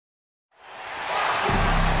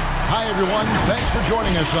Hi, everyone. Thanks for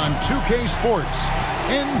joining us on 2K Sports.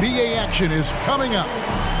 NBA action is coming up.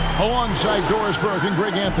 Alongside Doris Burke and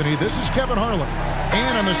Greg Anthony, this is Kevin Harlan.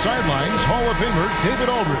 And on the sidelines, Hall of Famer David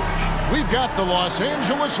Aldridge. We've got the Los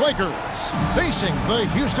Angeles Lakers facing the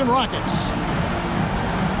Houston Rockets.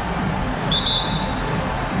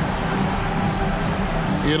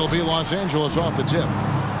 It'll be Los Angeles off the tip.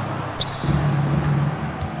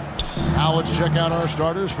 Now let's check out our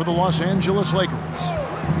starters for the Los Angeles Lakers.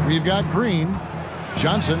 We've got Green.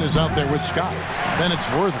 Johnson is out there with Scott. Then it's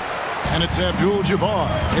Worthy. And it's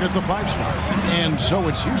Abdul-Jabbar in at the 5 spot. And so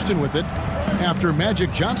it's Houston with it after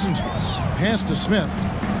Magic Johnson's miss. Pass to Smith.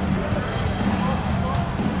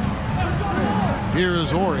 Here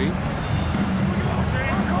is Ori.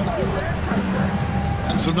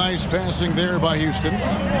 And some nice passing there by Houston.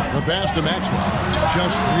 The pass to Maxwell.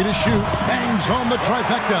 Just 3 to shoot. Bangs home the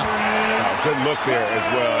trifecta. Good look there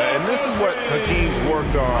as well. And this is what Hakeem's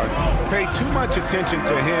worked on. Pay too much attention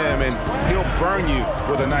to him, and he'll burn you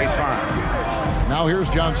with a nice find. Now here's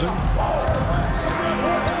Johnson.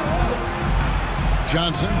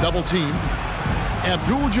 Johnson, double team.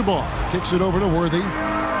 Abdul-Jabbar kicks it over to Worthy.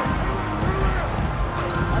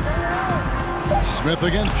 Smith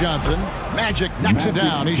against Johnson. Magic knocks it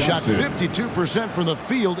down. He shot 52% from the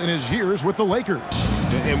field in his years with the Lakers.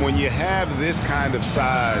 And when you have this kind of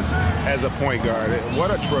size as a point guard, what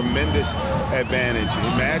a tremendous advantage.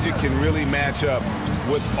 Magic can really match up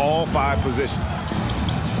with all 5 positions.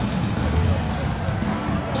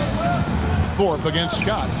 Thorpe against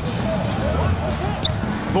Scott.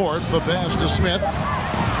 Thorpe, the pass to Smith.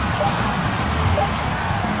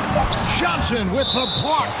 Johnson with the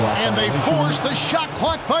block, and they force the shot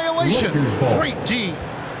clock violation. Great D.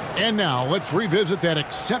 And now let's revisit that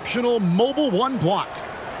exceptional Mobile 1 block.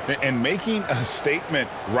 And making a statement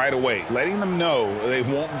right away, letting them know they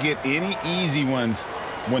won't get any easy ones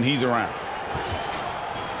when he's around.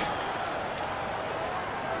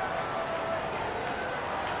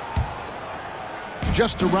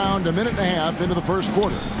 Just around a minute and a half into the first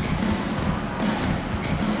quarter.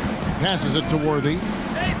 Passes it to Worthy.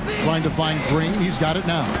 Trying to find Green. He's got it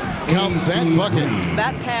now. Count that bucket.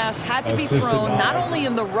 That pass had to be thrown not only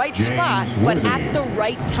in the right spot, but at the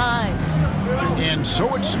right time. And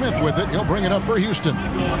so it's Smith with it. He'll bring it up for Houston.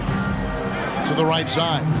 To the right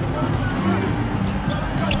side.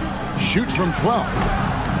 Shoots from 12.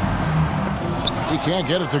 He can't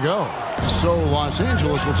get it to go. So Los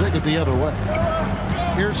Angeles will take it the other way.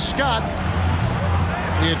 Here's Scott.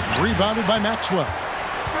 It's rebounded by Maxwell.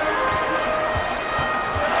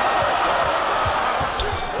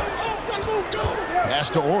 Pass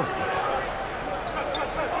to Ori.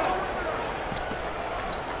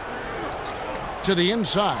 To the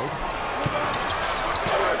inside.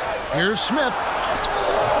 Here's Smith.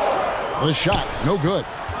 The shot, no good.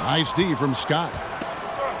 Nice D from Scott.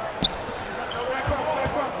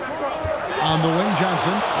 On the wing,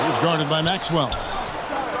 Johnson is guarded by Maxwell.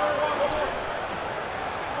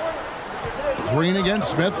 Green against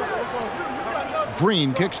Smith.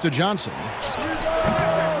 Green kicks to Johnson.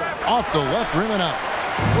 Off the left rim and out.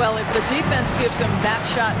 Well, if the defense gives him that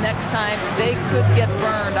shot next time, they could get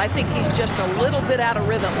burned. I think he's just a little bit out of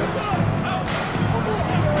rhythm.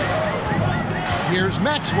 Here's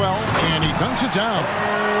Maxwell, and he dunks it down.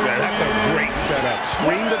 Yeah, that's a great setup.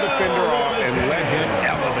 Screen the defender off and let him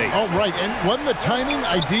elevate. Oh, right, and wasn't the timing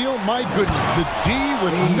ideal? My goodness, the D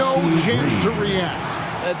with no chance to react.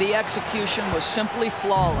 The execution was simply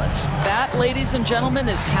flawless. That, ladies and gentlemen,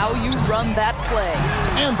 is how you run that play.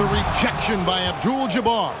 And the rejection by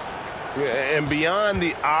Abdul-Jabbar. And beyond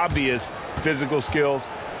the obvious physical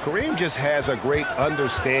skills, Kareem just has a great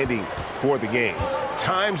understanding for the game.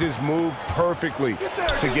 Times his move perfectly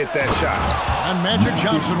to get that shot. And Magic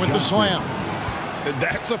Johnson with the slam.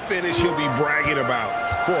 That's a finish he'll be bragging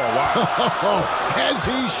about for a while. As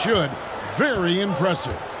he should. Very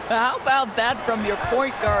impressive. How about that from your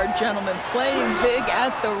point guard, gentlemen? Playing big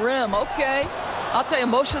at the rim. Okay. I'll tell you,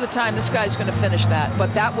 most of the time this guy's going to finish that.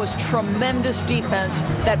 But that was tremendous defense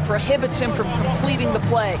that prohibits him from completing the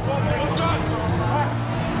play.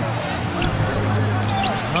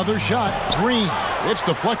 Another shot. Green. It's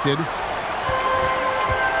deflected.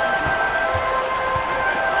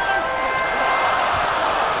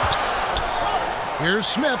 Here's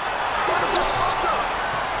Smith.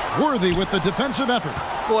 Worthy with the defensive effort.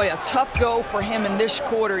 Boy, a tough go for him in this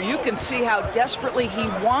quarter. You can see how desperately he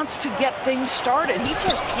wants to get things started. He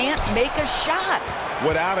just can't make a shot.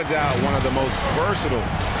 Without a doubt, one of the most versatile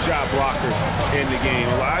shot blockers in the game.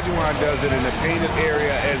 Olajuwon does it in the painted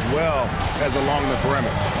area as well as along the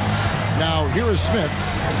perimeter. Now here is Smith,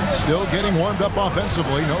 still getting warmed up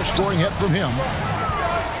offensively. No scoring hit from him.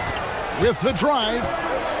 with the drive.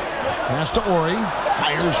 Pass to Ori.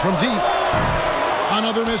 Fires from deep.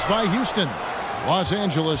 Another miss by Houston. Los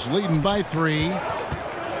Angeles leading by 3.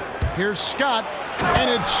 Here's Scott. And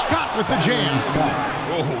it's Scott with the jam.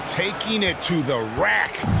 Oh, taking it to the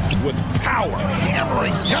rack with power.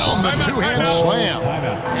 Hammering down the two-hand slam.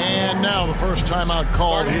 And now the first timeout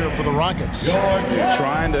called here for the Rockets.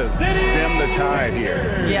 Trying to stem the tide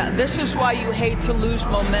here. Yeah, this is why you hate to lose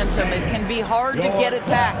momentum. It can be hard to get it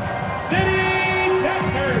back. City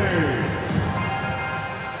Texans.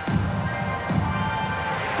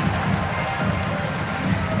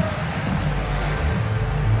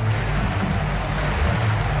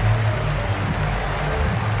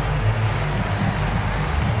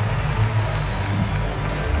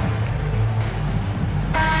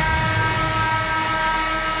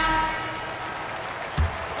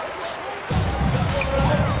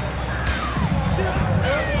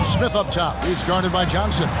 Smith up top. He's guarded by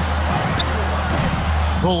Johnson.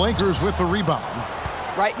 The Lakers with the rebound.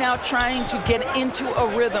 Right now trying to get into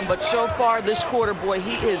a rhythm, but so far this quarter, boy,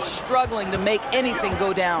 he is struggling to make anything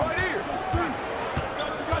go down.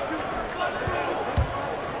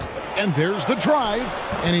 And there's the drive.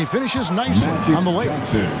 And he finishes nicely on the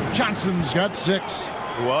layup. Johnson's got 6.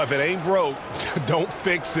 Well, if it ain't broke, don't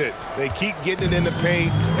fix it. They keep getting it in the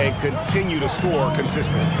paint and continue to score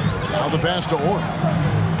consistently. Now the pass to Ori.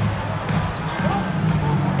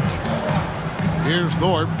 Here's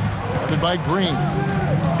Thorpe, guarded by Green.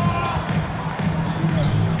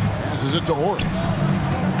 Passes it to Ori.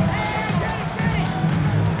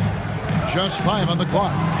 Just 5 on the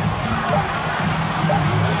clock.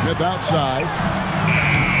 Smith outside.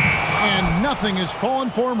 And nothing is falling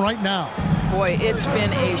for him right now. Boy, it's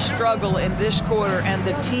been a struggle in this quarter, and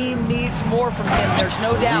the team needs more from him. There's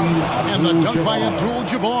no doubt. And the dunk by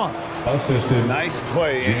Abdul-Jabbar. Assistant. Nice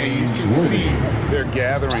play, and you can see they're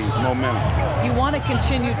gathering momentum. You want to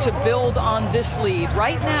continue to build on this lead.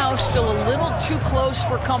 Right now, still a little too close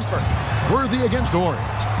for comfort. Worthy against Ori.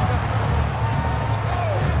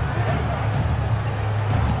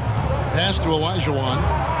 Pass to Olajuwon.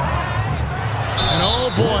 And oh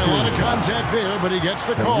boy, a lot of contact there, but he gets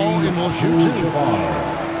the call and will shoot 2.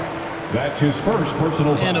 That's his first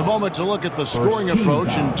personal foul. And a moment to look at the scoring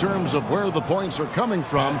approach in terms of where the points are coming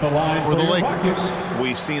from for the Lakers.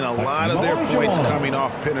 We've seen a lot of their points coming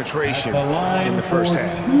off penetration in the first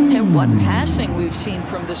half. And what passing we've seen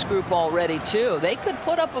from this group already, too. They could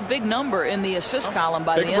put up a big number in the assist column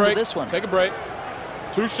by the end of this one. Take a break.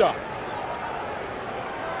 2 shots.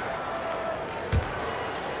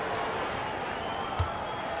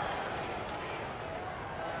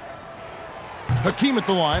 Hakeem at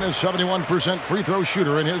the line, a 71% free throw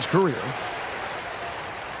shooter in his career.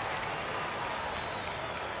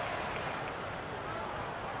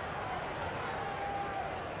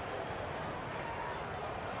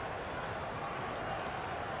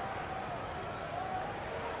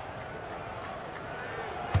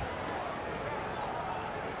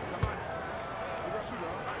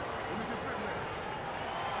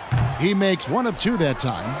 He makes 1 of 2 that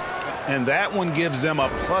time. And that one gives them a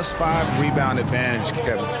 +5 rebound advantage,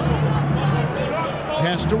 Kevin.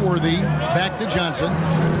 Pass to Worthy. Back to Johnson.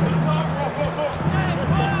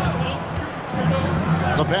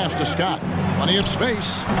 The pass to Scott. Plenty of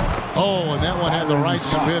space. Oh, and that one had the right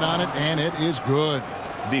spin on it, and it is good.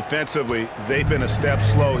 Defensively, they've been a step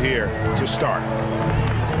slow here to start.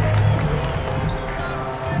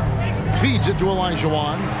 Feeds it to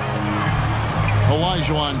Olajuwon.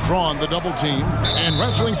 Olajuwon drawn the double team and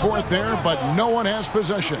wrestling for it there, but no one has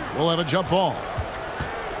possession. We'll have a jump ball.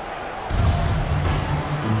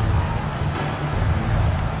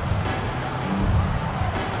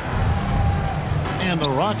 And the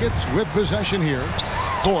Rockets with possession here.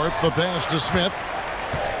 Thorpe, the pass to Smith.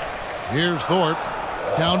 Here's Thorpe.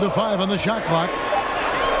 Down to 5 on the shot clock.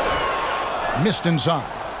 Missed inside.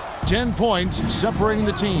 10 points separating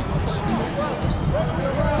the teams.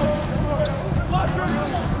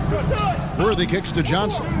 Worthy kicks to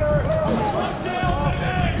Johnson.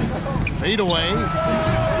 Fade away.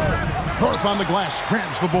 Thorpe on the glass,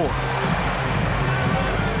 grabs the board.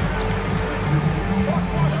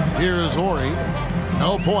 Here is Ori.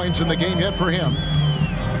 No points in the game yet for him.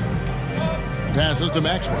 Passes to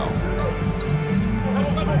Maxwell.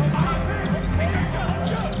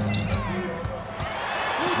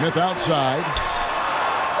 Smith outside.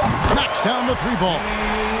 Knocks down the 3 ball.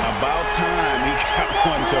 About time he got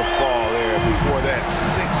one to fall there before that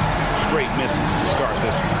 6 straight misses to start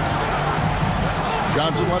this one.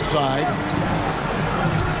 Johnson left side.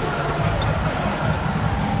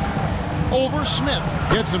 over Smith.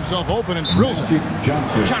 Gets himself open and drills it.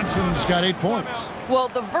 Johnson's got 8 points. Well,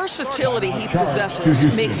 the versatility he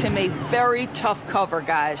possesses makes him a very tough cover,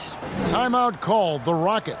 guys. Timeout called, the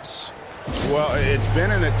Rockets. Well, it's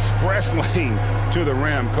been an express lane to the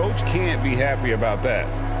rim. Coach can't be happy about that.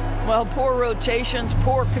 Well, poor rotations,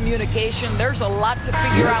 poor communication. There's a lot to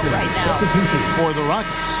figure out right now. For the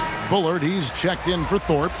Rockets, Bullard, he's checked in for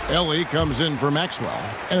Thorpe. Ellie comes in for Maxwell.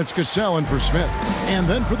 And it's Cassell in for Smith. And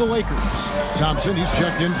then for the Lakers, Thompson, he's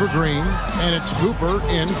checked in for Green. And it's Cooper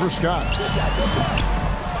in for Scott.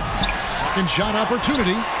 Second shot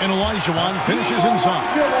opportunity, and Olajuwon finishes inside.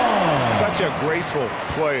 Such a graceful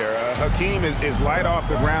player. Hakeem is light off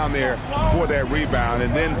the ground there for that rebound,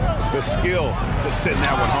 and then the skill to send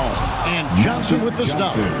that one home. And Johnson with the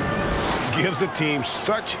stop. Gives the team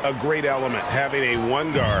such a great element, having a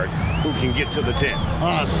one guard who can get to the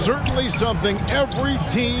 10. Certainly something every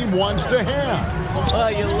team wants to have. Oh,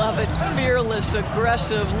 you love it. Fearless,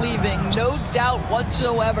 aggressive, leaving no doubt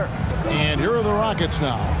whatsoever. And here are the Rockets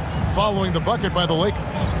now, following the bucket by the Lakers.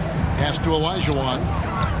 Pass to Olajuwon.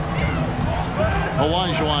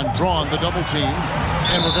 Olajuwon drawn the double team.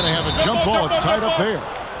 And we're going to have a jump ball. It's tied up there.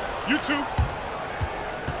 You too.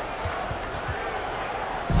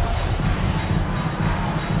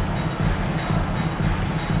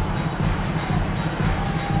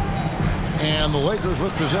 And the Lakers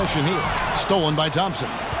with possession here. Stolen by Thompson.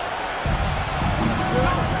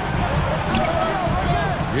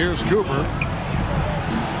 Here's Cooper.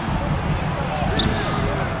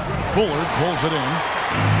 Bullard pulls it in.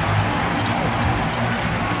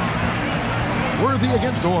 Worthy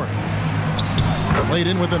against Horry. Played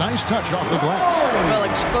in with a nice touch off the glass. Well,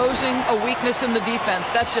 exposing a weakness in the defense.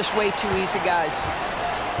 That's just way too easy, guys.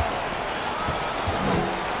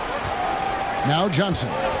 Now Johnson.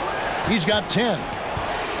 He's got 10.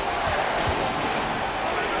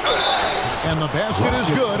 And the basket is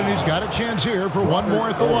good, and he's got a chance here for one more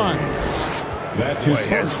at the line. That's his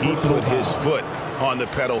Has first he personal put his foul. foot on the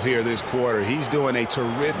pedal here this quarter? He's doing a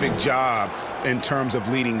terrific job in terms of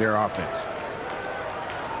leading their offense.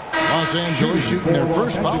 Los Angeles shooting their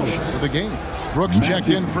first foul shot of the game. Brooks checked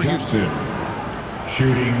in for Houston.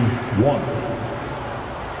 Shooting 1.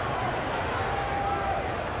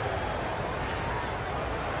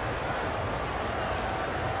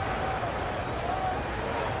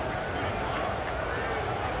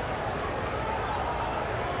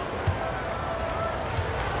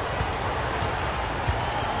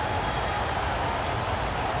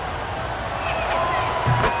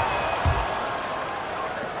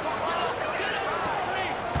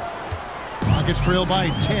 Rockets trail by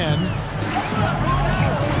 10.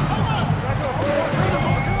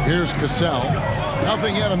 Here's Cassell.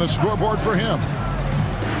 Nothing yet on the scoreboard for him.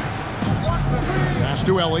 Pass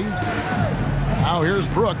to Ellie. Now here's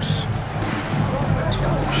Brooks.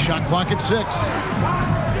 Shot clock at 6.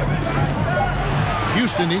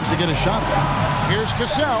 Houston needs to get a shot. Here's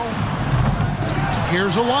Cassell.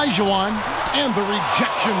 Here's Olajuwon. And the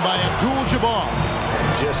rejection by Abdul-Jabbar.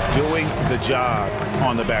 Just doing the job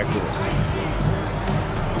on the backboard.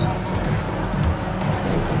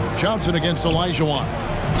 Johnson against Olajuwon.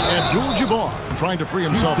 Abdul-Jabbar trying to free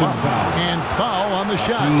himself up. And foul on the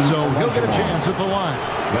shot, so he'll get a chance at the line.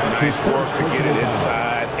 Nice work to get it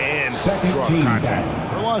inside and draw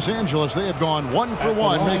contact. For Los Angeles, they have gone 1 for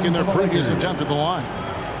 1, making their previous attempt at the line.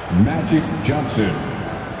 Magic Johnson.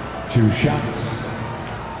 2 shots.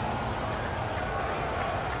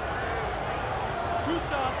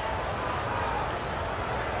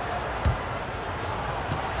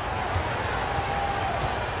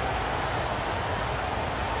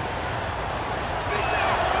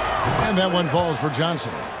 And that one falls for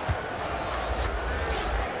Johnson.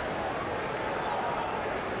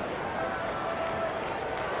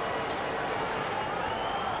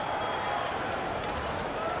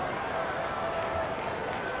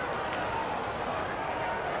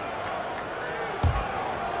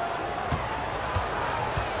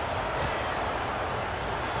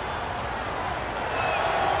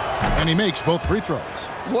 And he makes both free throws.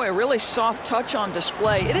 Boy, a really soft touch on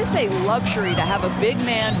display. It is a luxury to have a big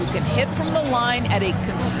man who can hit from the line at a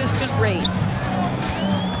consistent rate.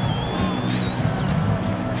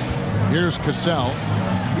 Here's Cassell.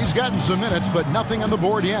 He's gotten some minutes, but nothing on the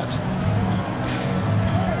board yet.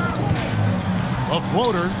 A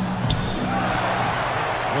floater.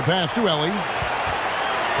 The pass to Ellie.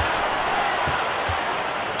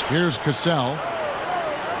 Here's Cassell.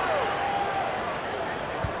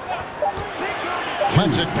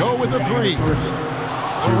 Lets it go with a 3.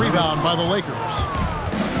 A rebound by the Lakers.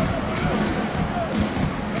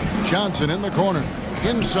 Johnson in the corner.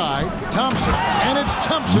 Inside, Thompson. And it's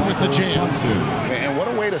Thompson with the jam. And what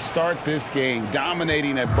a way to start this game,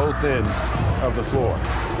 dominating at both ends of the floor.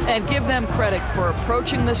 And give them credit for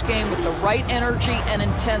approaching this game with the right energy and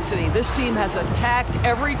intensity. This team has attacked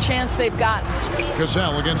every chance they've gotten.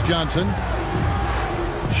 Cassell against Johnson.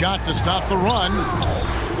 Shot to stop the run.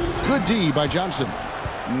 Good D by Johnson.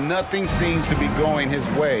 Nothing seems to be going his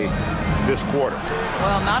way this quarter.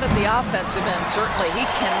 Well, not at the offensive end, certainly. He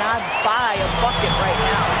cannot buy a bucket right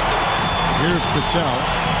now. Here's Cassell.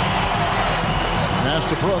 Pass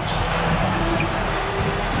to Brooks.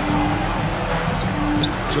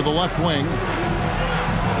 To the left wing.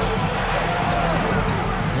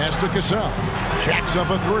 Pass to Cassell. Jacks up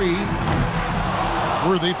a three.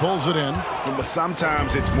 Worthy pulls it in. But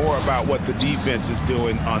sometimes it's more about what the defense is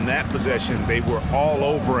doing. On that possession, they were all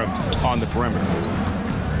over him on the perimeter.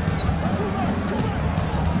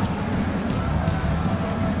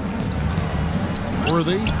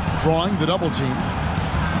 Worthy drawing the double team.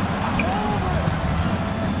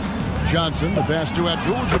 Johnson, the pass to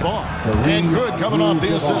Abdul-Jabbar. And good coming off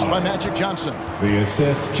the assist by Magic Johnson. The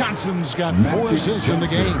assist. Johnson's got Magic 4 assists in the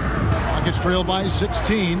Johnson. game. Rockets trail by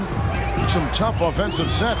 16. Some tough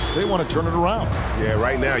offensive sets. They want to turn it around. Yeah,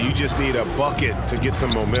 right now you just need a bucket to get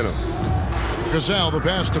some momentum. Cassell, the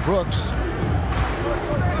pass to Brooks.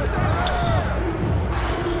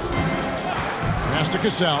 Pass to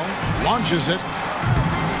Cassell. Launches it.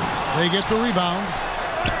 They get the rebound.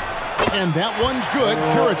 And that one's good.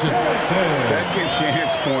 Curitan. Second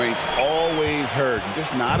chance points always hurt.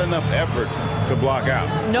 Just not enough effort to block out.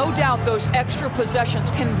 No doubt those extra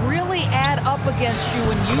possessions can really add up against you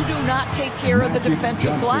when you do not take care of the Magic defensive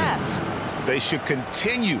Johnson. glass. They should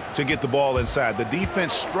continue to get the ball inside. The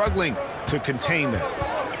defense struggling to contain them.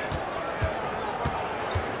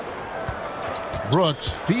 Brooks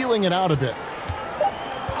feeling it out a bit.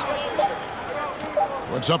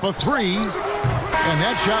 Puts up a three. And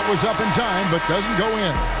that shot was up in time, but doesn't go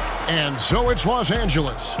in. And so it's Los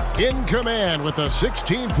Angeles in command with a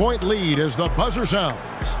 16-point lead as the buzzer sounds.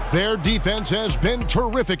 Their defense has been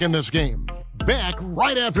terrific in this game. Back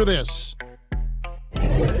right after this.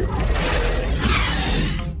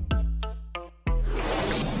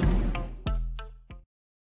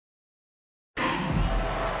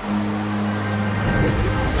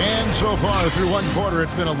 And so far through one quarter,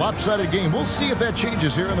 it's been a lopsided game. We'll see if that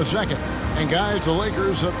changes here in the second. And guys, the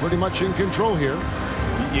Lakers are pretty much in control here.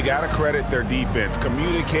 You got to credit their defense,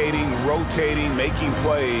 communicating, rotating, making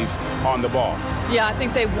plays on the ball. Yeah, I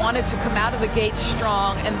think they wanted to come out of the gate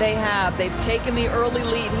strong, and they have. They've taken the early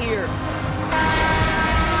lead here.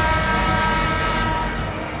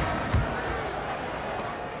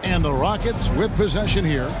 And the Rockets with possession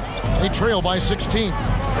here. They trail by 16.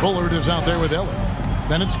 Bullard is out there with Eller.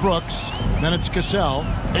 Then it's Brooks. Then it's Cassell.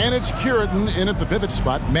 And it's Curitan in at the pivot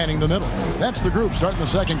spot, manning the middle. That's the group starting the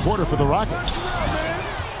second quarter for the Rockets.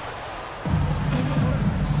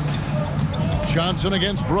 Johnson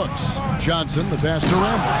against Brooks. Johnson, the pass to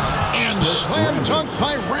Rambis. And slam dunk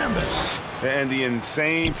by Rambis. And the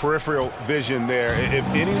insane peripheral vision there. If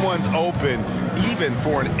anyone's open, even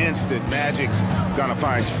for an instant, Magic's gonna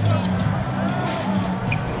find you.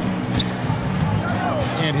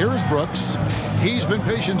 And here's Brooks. He's been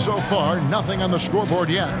patient so far. Nothing on the scoreboard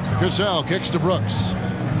yet. Cassell kicks to Brooks.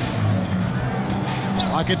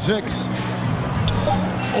 Clock at 6.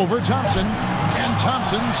 Over Thompson. And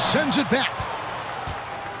Thompson sends it back.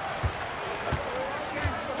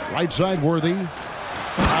 Right side, Worthy.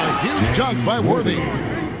 A huge dunk by Worthy.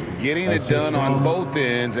 Getting it done on both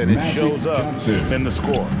ends, and it shows up in the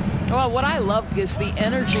score. Well, what I love is the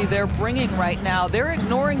energy they're bringing right now. They're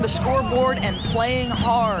ignoring the scoreboard and playing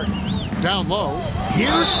hard. Down low.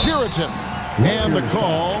 Here's Curitan. And the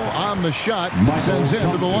call on the shot sends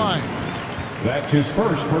him to the line. That's his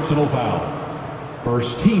first personal foul.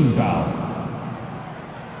 First team foul.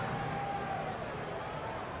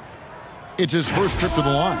 It's his first trip to the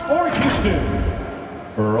line. For Houston,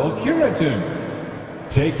 Earl Curitan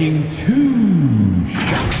taking 2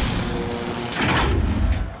 shots.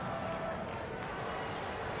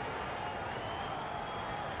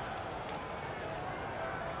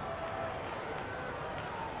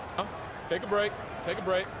 Take a break. Take a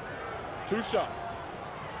break. 2 shots.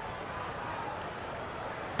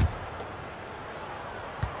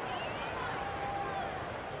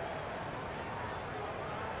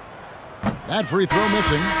 That free throw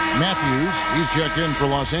missing. Matthews, he's checked in for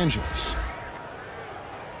Los Angeles.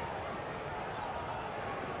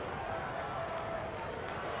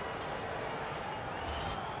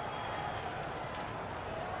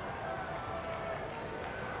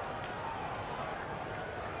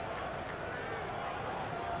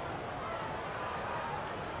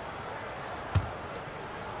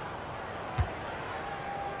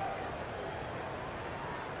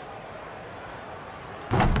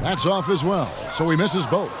 That's off as well, so he misses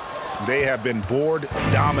both. They have been board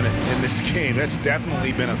dominant in this game. That's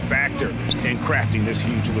definitely been a factor in crafting this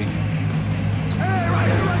huge lead.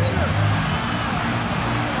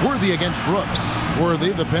 Worthy against Brooks. Worthy,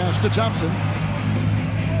 the pass to Thompson.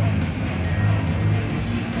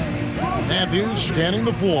 Matthews scanning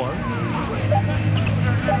the floor.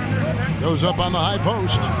 Goes up on the high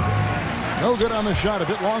post. No good on the shot, a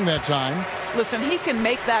bit long that time. Listen, he can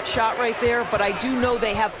make that shot right there, but I do know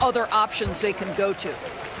they have other options they can go to.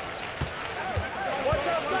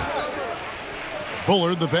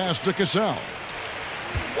 Bullard, the pass to Cassell.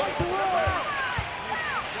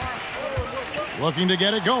 Looking to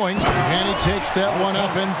get it going, and he takes that one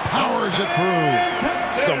up and powers it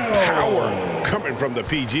through. Some power coming from the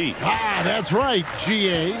PG. That's right,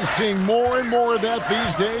 GA. Seeing more and more of that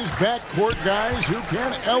these days. Backcourt guys who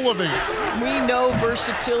can elevate. We know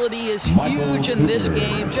versatility is huge in this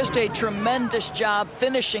game. Just a tremendous job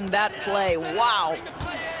finishing that play. Wow.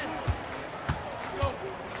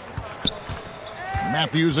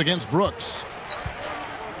 Matthews against Brooks.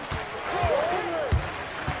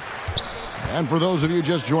 And for those of you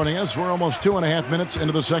just joining us, we're almost 2.5 minutes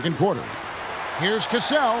into the second quarter. Here's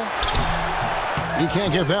Cassell. He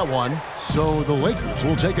can't get that one, so the Lakers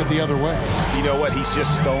will take it the other way. You know what? He's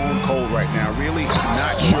just stone cold right now. Really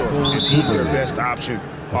not sure if he's their best option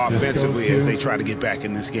offensively as they try to get back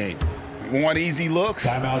in this game. Want easy looks?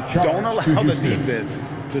 Don't allow the defense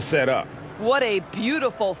to set up. What a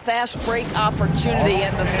beautiful fast break opportunity,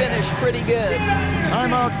 and the finish pretty good.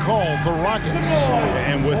 Timeout called, the Rockets.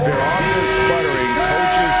 And with their offense sputtering,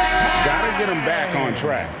 coaches got to get them back on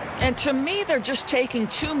track. And to me, they're just taking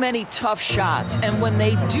too many tough shots. And when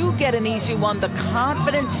they do get an easy one, the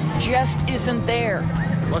confidence just isn't there.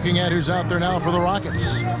 Looking at who's out there now for the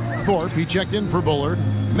Rockets. Thorpe, he checked in for Bullard.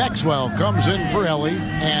 Maxwell comes in for Ellie.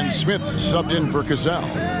 And Smith subbed in for Cassell.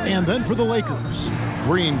 And then for the Lakers,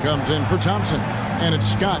 Green comes in for Thompson. And it's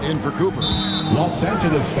Scott in for Cooper. Los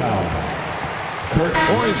Angeles foul.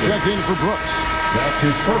 Horry's checked in for Brooks. That's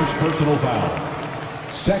his first personal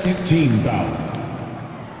foul. Second team foul.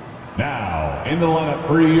 Now, in the lineup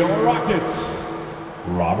for your Rockets,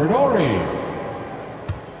 Robert Horry.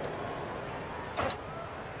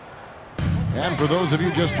 And for those of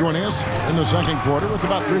you just joining us in the second quarter with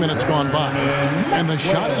about 3 minutes gone by. And the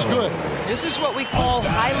shot is good. This is what we call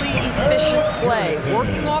highly efficient play.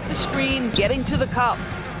 Working off the screen, getting to the cup.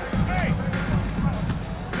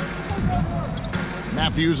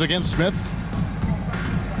 Matthews against Smith.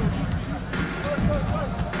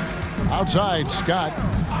 Outside, Scott.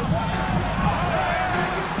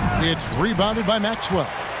 It's rebounded by Maxwell.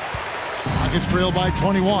 Rockets trail by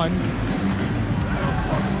 21.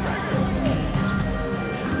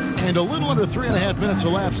 And a little under 3.5 minutes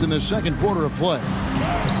elapsed in the second quarter of play.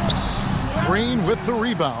 Green with the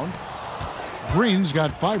rebound. Green's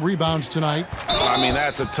got 5 rebounds tonight. I mean,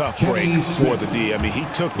 that's a tough break for the D. I mean, he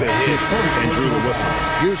took the hit and drew the whistle.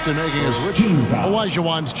 Houston making a switch.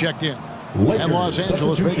 Olajuwon's checked in. And Los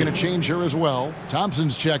Angeles making a change here as well.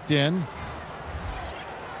 Thompson's checked in.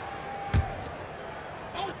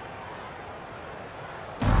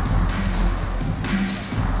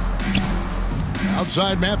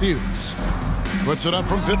 Outside Matthews. Puts it up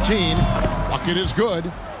from 15. Bucket is good.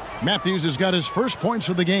 Matthews has got his first points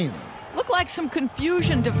of the game. Looked like some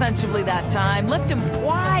confusion defensively that time. Left him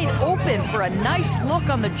wide open for a nice look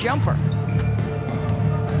on the jumper.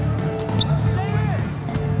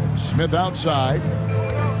 Smith outside.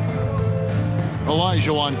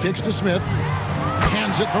 Olajuwon kicks to Smith.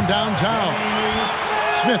 Hands it from downtown.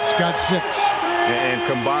 Smith's got 6. And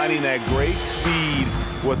combining that great speed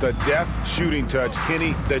with a deft shooting touch,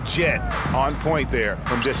 Kenny the Jet on point there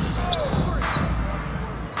from distance.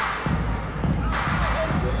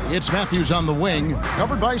 It's Matthews on the wing,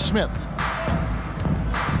 covered by Smith.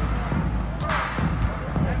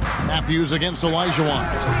 Matthews against Olajuwon.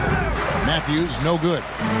 Matthews, no good.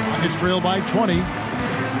 Rockets trail by 20.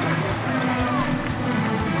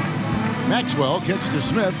 Maxwell kicks to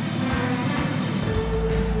Smith.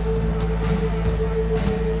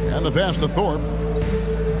 And the pass to Thorpe.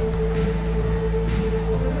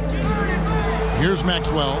 Here's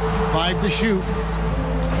Maxwell, 5 to shoot.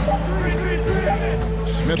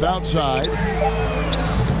 Smith outside.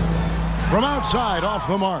 From outside, off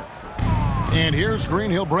the mark. And here's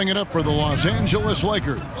Green. He'll bring it up for the Los Angeles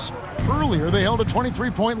Lakers. Earlier, they held a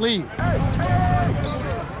 23-point lead.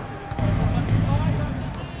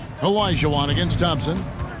 Olajuwon against Thompson.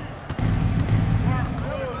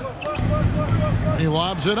 He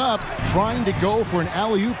lobs it up, trying to go for an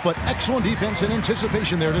alley-oop, but excellent defense and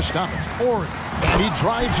anticipation there to stop it. Horry. And he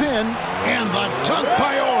drives in, and the dunk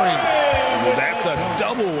by Horry. Well, that's a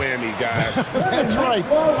double That's right.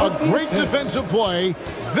 A great defensive play,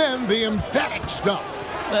 then the emphatic stuff.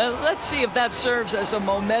 Let's see if that serves as a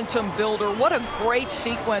momentum builder. What a great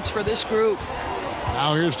sequence for this group.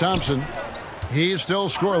 Now here's Thompson. He's still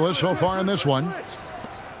scoreless so far in this one.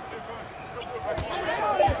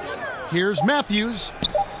 Here's Matthews.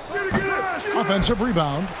 Offensive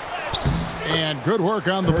rebound. And good work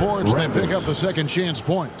on the boards. They pick up the second chance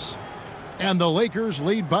points. And the Lakers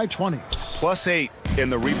lead by 20. +8 in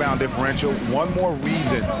the rebound differential. One more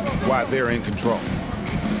reason why they're in control.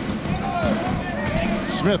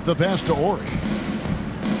 Smith the pass to Ori.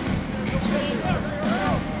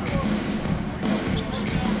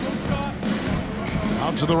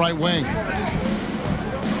 Out to the right wing.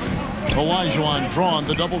 Olajuwon drawn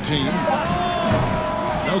the double team.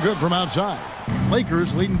 No good from outside.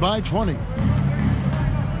 Lakers leading by 20.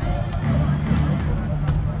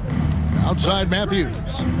 Outside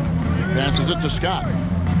Matthews. Passes it to Scott.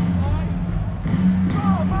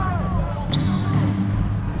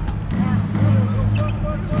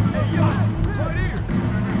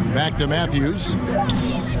 Back to Matthews.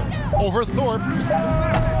 Over Thorpe.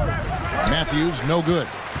 Matthews, no good.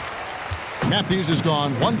 Matthews has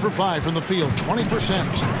gone 1 for 5 from the field, 20%.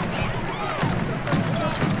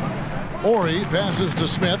 Ori passes to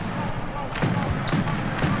Smith.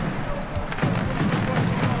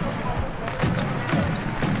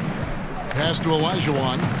 Pass to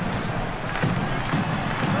Olajuwon.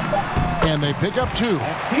 And they pick up 2.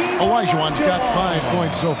 Olajuwon's got 5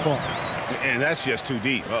 points so far. And that's just too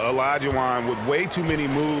deep. Olajuwon with way too many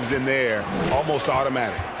moves in there, almost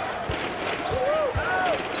automatic.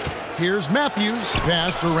 Here's Matthews.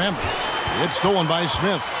 Pass to Rambis. It's stolen by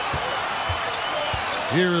Smith.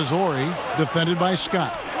 Here is Ori, defended by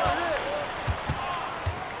Scott.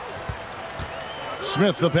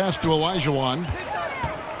 Smith the pass to Olajuwon.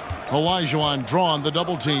 Olajuwon drawn the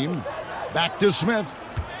double team. Back to Smith.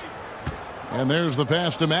 And there's the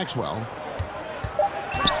pass to Maxwell.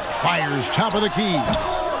 Fires top of the key.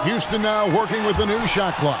 Houston now working with the new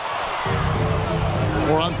shot clock.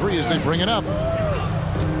 4 on 3 as they bring it up.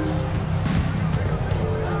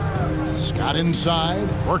 Scott inside,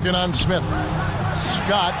 working on Smith.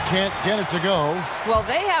 Scott can't get it to go. Well,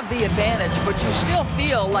 they have the advantage, but you still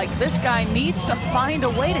feel like this guy needs to find a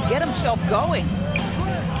way to get himself going.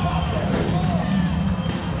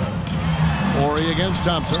 Ori against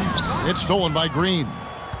Thompson. It's stolen by Green.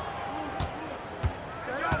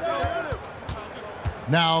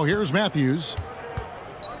 Now here's Matthews.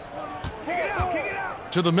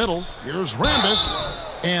 To the middle. Here's Rambis.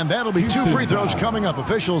 And that'll be 2 free throws coming up.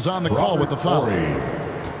 Officials on the call with the foul.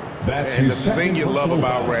 And the thing you love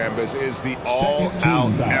about Rambis is the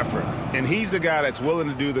all-out effort. And he's the guy that's willing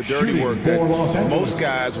to do the dirty work that most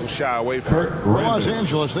guys will shy away from. For Los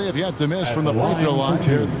Angeles, they have yet to miss from the free throw line.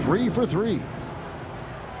 They're 3 for 3.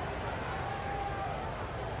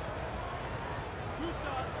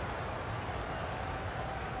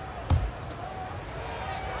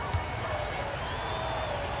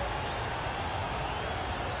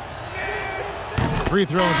 Free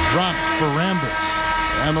throw drops for Rambis.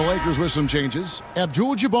 And the Lakers with some changes.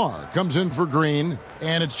 Abdul-Jabbar comes in for Green,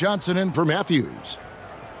 and it's Johnson in for Matthews.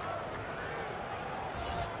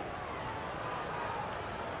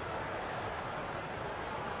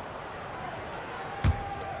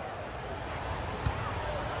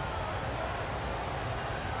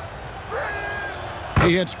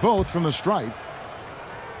 He hits both from the stripe.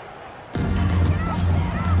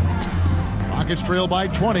 Rockets trail by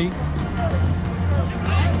 20.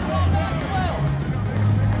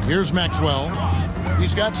 Here's Maxwell.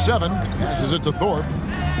 He's got 7. Passes it to Thorpe.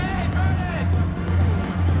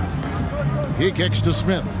 He kicks to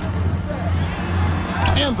Smith.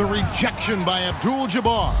 And the rejection by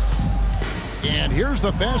Abdul-Jabbar. And here's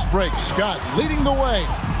the fast break. Scott leading the way.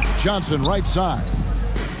 Johnson right side.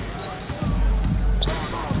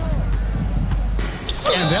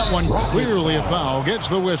 And that one clearly a foul. Gets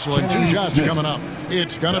the whistle and 2 shots coming up.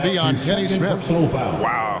 It's going to be on Kenny Smith.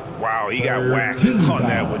 Wow, he got whacked on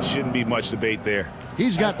that one. Shouldn't be much debate there.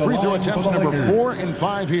 He's got free throw attempts number 4 and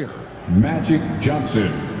 5 here. Magic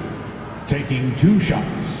Johnson taking 2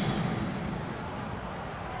 shots.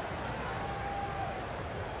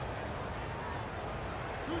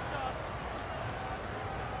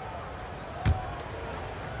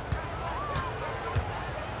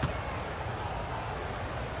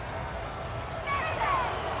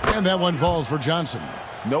 And that one falls for Johnson.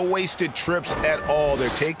 No wasted trips at all. They're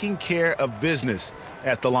taking care of business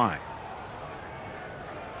at the line.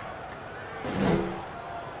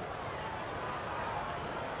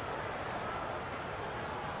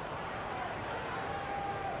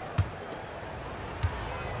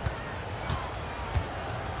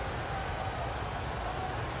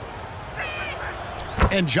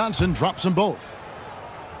 And Johnson drops them both.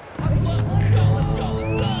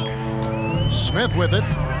 Smith with it.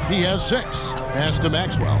 He has 6. Pass to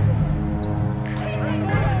Maxwell.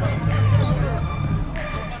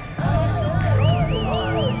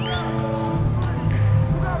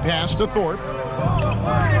 Pass to Thorpe.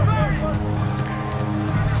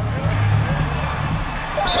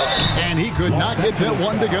 And he could not get that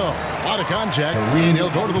one to go. Out of contact, and he'll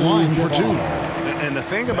go to the line for 2. And the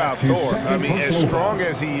thing about Thorpe, I mean, as strong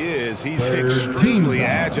as he is, he's extremely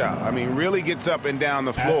agile. I mean, really gets up and down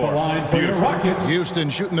the floor. Beautiful. Houston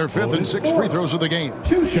shooting their 5th and 6th free throws of the game.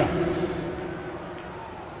 2 shots.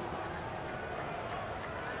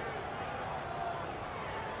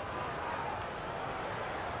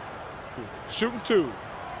 Shooting 2.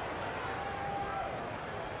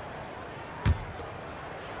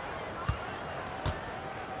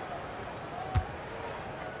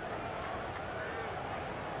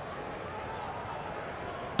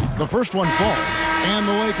 The first one falls, and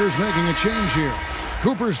the Lakers making a change here.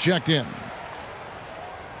 Cooper's checked in.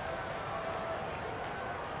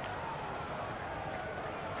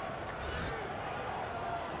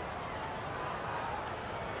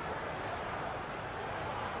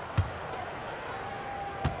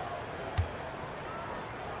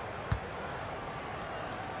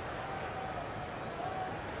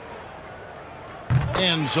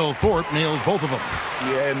 And so Thorpe nails both of them.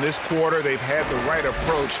 Yeah, in this quarter, they've had the right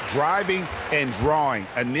approach, driving and drawing,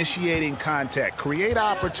 initiating contact, create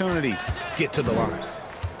opportunities, get to the line.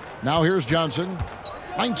 Now here's Johnson.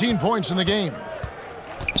 19 points in the game.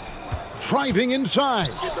 Driving inside.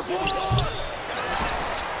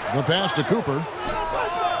 The pass to Cooper.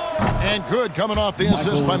 And good coming off the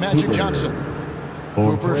assist by Magic Johnson.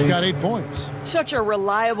 Cooper's got 8 points. Such a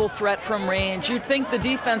reliable threat from range. You'd think the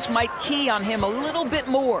defense might key on him a little bit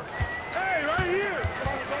more. Hey, right here.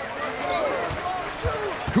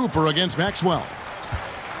 Cooper against Maxwell.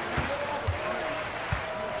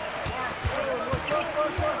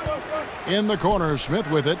 In the corner, Smith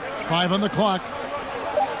with it. 5 on the clock.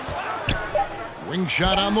 Wing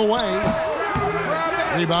shot on the way.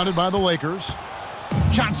 Rebounded by the Lakers.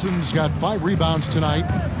 Johnson's got 5 rebounds tonight.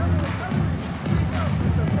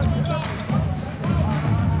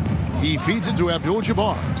 He feeds it to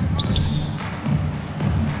Abdul-Jabbar.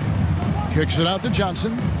 Kicks it out to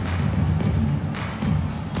Johnson.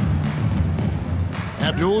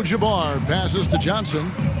 Abdul-Jabbar passes to Johnson.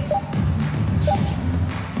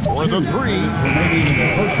 For the 3.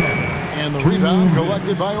 And the rebound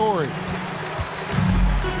collected by Horry.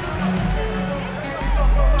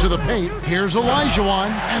 To the paint. Here's Olajuwon.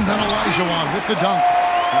 And then Olajuwon with the dunk.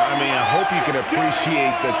 I mean, I hope you can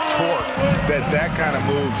appreciate the torque that kind of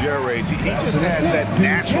move generates. He just has that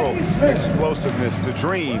natural explosiveness. The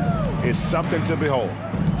dream is something to behold.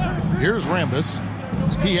 Here's Rambis.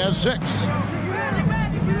 He has 6.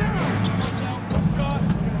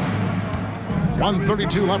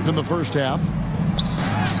 1:32 left in the first half.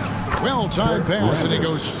 Well-timed pass, and he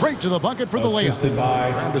goes straight to the bucket for the layup.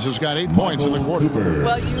 Rambis has got 8 points in the quarter.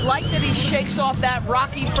 Well, you like that he shakes off that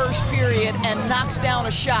rocky first period and knocks down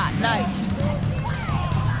a shot. Nice.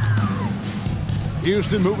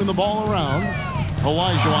 Houston moving the ball around.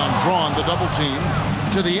 Olajuwon drawn the double team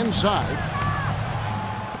to the inside.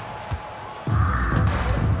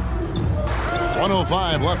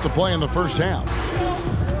 1:05 left to play in the first half.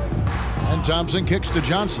 And Thompson kicks to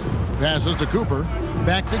Johnson. Passes to Cooper.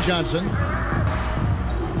 Back to Johnson.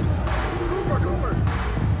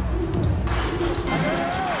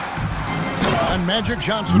 And Magic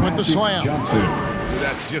Johnson with the slam.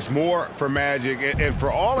 That's just more for Magic. And for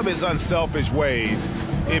all of his unselfish ways,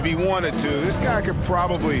 if he wanted to, this guy could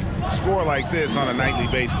probably score like this on a nightly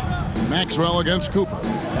basis. Maxwell against Cooper.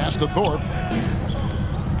 Pass to Thorpe.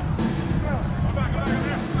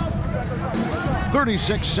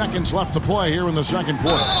 36 seconds left to play here in the second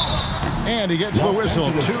quarter. And he gets the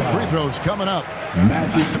whistle. 2 free throws coming up.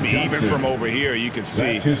 Even from over here, you can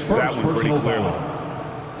see that one pretty clearly.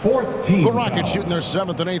 4th team. The Rockets shooting their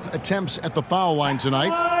 7th and 8th attempts at the foul line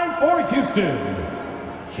tonight. For Houston,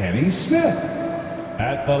 Kenny Smith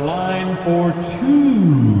at the line for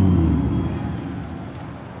 2.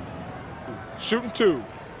 Shooting 2.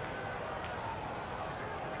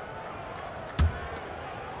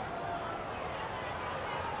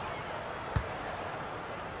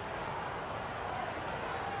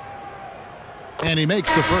 And he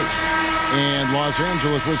makes the first. And Los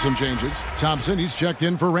Angeles with some changes. Thompson, he's checked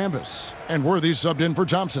in for Rambis. And Worthy subbed in for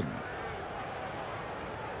Thompson.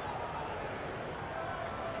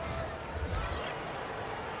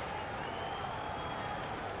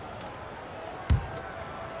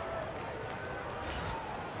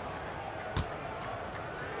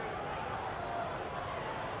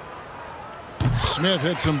 Smith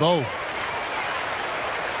hits them both.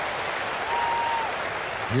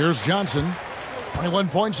 Here's Johnson. 21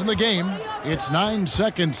 points in the game. It's 9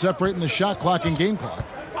 seconds separating the shot clock and game clock.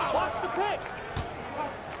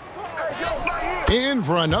 In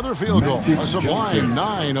for another field goal. A sublime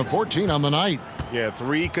 9 of 14 on the night. Yeah,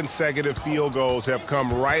 3 consecutive field goals have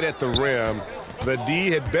come right at the rim. The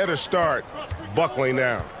D had better start buckling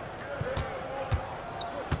down.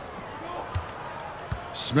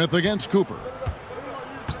 Smith against Cooper.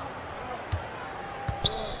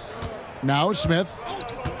 Now Smith.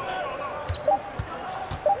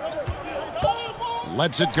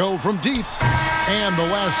 Lets it go from deep. And the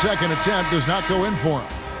last second attempt does not go in for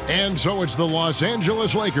him. And so it's the Los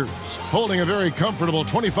Angeles Lakers holding a very comfortable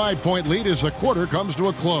 25-point lead as the quarter comes to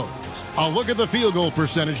a close. A look at the field goal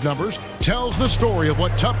percentage numbers tells the story of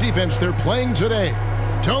what tough defense they're playing today.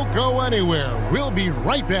 Don't go anywhere. We'll be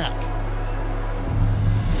right back.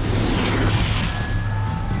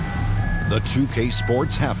 The 2K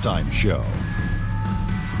Sports Halftime Show.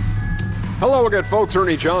 Hello again, folks.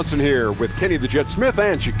 Ernie Johnson here with Kenny the Jet Smith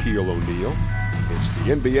and Shaquille O'Neal. It's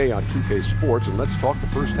the NBA on 2K Sports, and let's talk the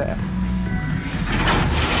first half.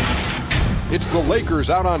 It's the Lakers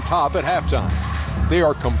out on top at halftime. They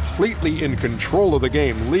are completely in control of the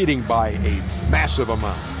game, leading by a massive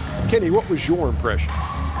amount. Kenny, what was your impression?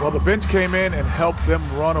 Well, the bench came in and helped them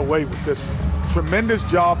run away with this tremendous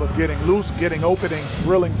job of getting loose, getting open, and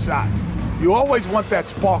drilling shots. You always want that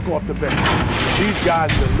spark off the bench. These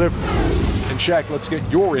guys deliver. And Shaq, let's get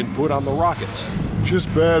your input on the Rockets.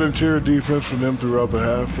 Just bad interior defense from them throughout the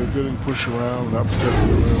half. They're getting pushed around, not protecting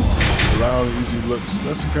the rim, allowing easy looks.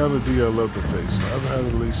 That's the kind of D I love to face. I've had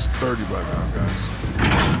at least 30 by now, guys.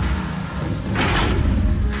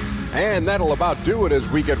 And that'll about do it as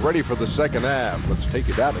we get ready for the second half. Let's take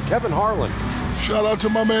it down to Kevin Harlan. Shout out to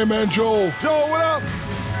my man Joel. Joel, what up?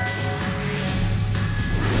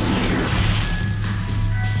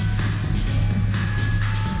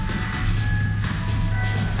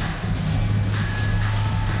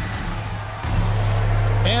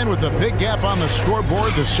 And with a big gap on the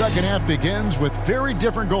scoreboard, the second half begins with very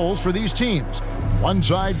different goals for these teams. One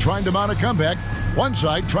side trying to mount a comeback, one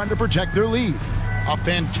side trying to protect their lead. A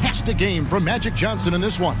fantastic game from Magic Johnson in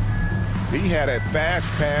this one. He had a fast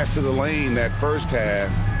pass to the lane that first half,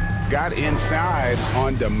 got inside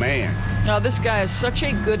on demand. Now, this guy is such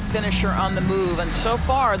a good finisher on the move, and so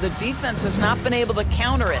far the defense has not been able to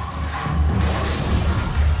counter it.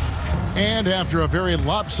 And after a very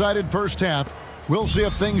lopsided first half, we'll see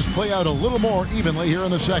if things play out a little more evenly here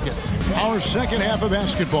in the second. Our second half of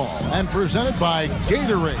basketball, and presented by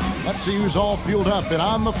Gatorade. Let's see who's all fueled up and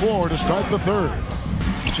on the floor to start the third.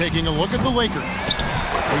 Taking a look at the Lakers.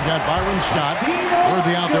 We've got Byron Scott,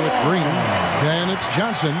 Worthy out there with Green. Then it's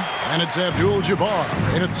Johnson, and it's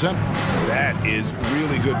Abdul-Jabbar in at center. That is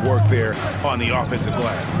really good work there on the offensive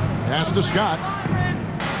glass. Pass to Scott.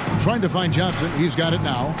 Trying to find Johnson. He's got it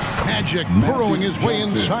now. Magic burrowing his way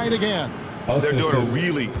inside again. They're doing a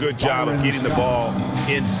really good job of getting the ball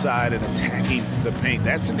inside and attacking the paint.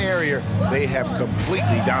 That's an area they have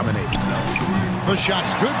completely dominated. The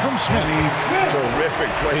shot's good from Smith. Terrific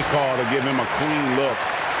play call to give him a clean look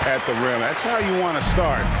at the rim. That's how you want to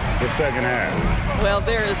start the second half. Well,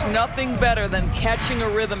 there is nothing better than catching a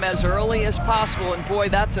rhythm as early as possible, and boy,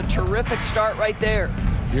 that's a terrific start right there.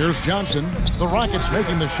 Here's Johnson. The Rockets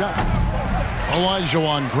making the shot.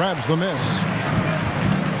 Olajuwon grabs the miss.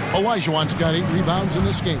 Olajuwon's got 8 rebounds in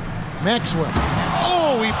this game. Maxwell.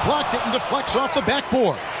 Oh, he blocked it and deflects off the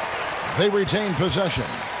backboard. They retain possession.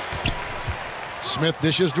 Smith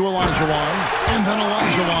dishes to Olajuwon, and then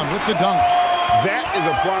Olajuwon with the dunk. That is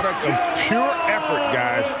a product of pure effort,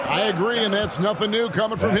 guys. I agree, and that's nothing new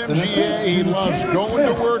coming from him, GA. He loves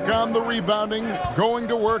going to work on the rebounding, going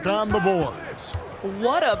to work on the boards.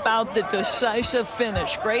 What about the decisive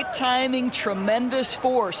finish? Great timing, tremendous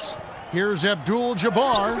force. Here's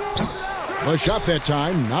Abdul-Jabbar. The shot that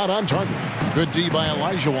time, not on target. Good D by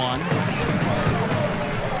Olajuwon.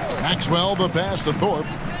 Maxwell, the pass to Thorpe.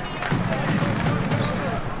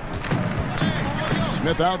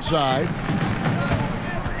 Smith outside.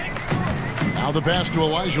 Now the pass to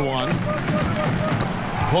Olajuwon.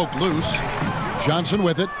 Poked loose. Johnson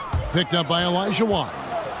with it. Picked up by Olajuwon.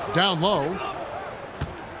 Down low.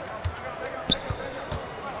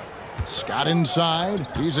 Scott inside.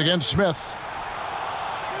 He's against Smith.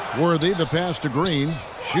 Worthy, the pass to Green.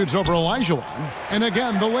 Shoots over Olajuwon. And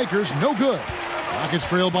again, the Lakers no good. Rockets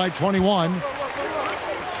trail by 21.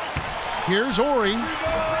 Here's Ori.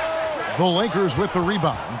 The Lakers with the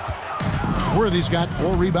rebound. Worthy's got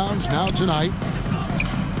 4 rebounds now tonight.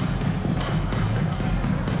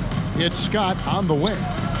 It's Scott on the wing.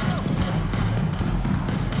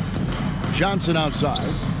 Johnson outside.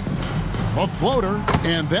 A floater,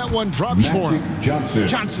 and that one drops for him.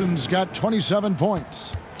 Johnson's got 27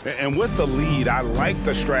 points. And with the lead, I like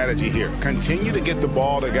the strategy here. Continue to get the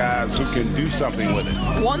ball to guys who can do something with it.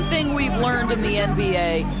 One thing we've learned in the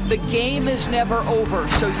NBA, the game is never over.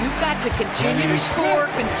 So you've got to continue to score,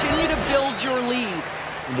 continue to build your lead.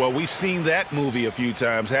 Well, we've seen that movie a few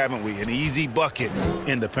times, haven't we? An easy bucket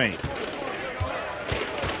in the paint.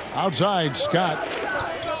 Outside, Scott.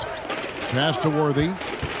 Pass to Worthy.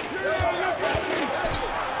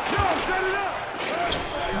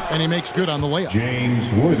 And he makes good on the layup. James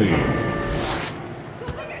Worthy.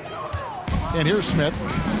 And here's Smith.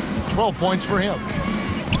 12 points for him.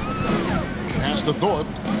 Pass to Thorpe.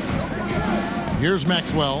 Here's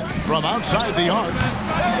Maxwell from outside the arc.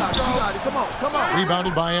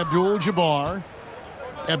 Rebounded by Abdul-Jabbar.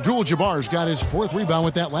 Abdul-Jabbar's got his 4th rebound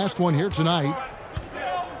with that last one here tonight.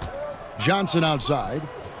 Johnson outside.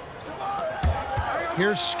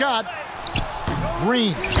 Here's Scott.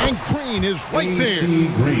 Green, and Green is right there.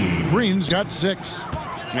 Green's got 6.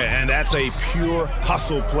 And that's a pure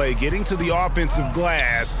hustle play, getting to the offensive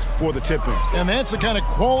glass for the tip-in. And that's the kind of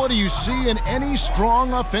quality you see in any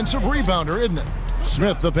strong offensive rebounder, isn't it?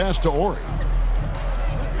 Smith, the pass to Ori.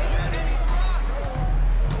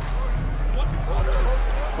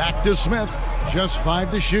 Back to Smith, just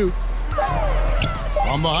 5 to shoot.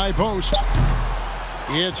 From the high post,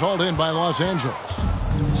 it's hauled in by Los Angeles.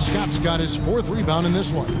 Scott's got his 4th rebound in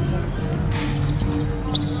this one.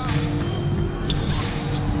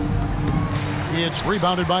 It's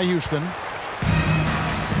rebounded by Houston.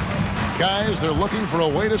 Guys, they're looking for a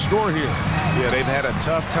way to score here. Yeah, they've had a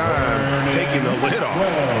tough time taking the lid off.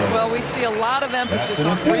 Well, we see a lot of emphasis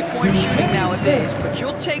on three-point shooting nowadays, but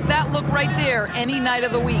you'll take that look right there any night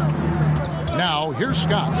of the week. Now, here's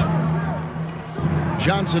Scott.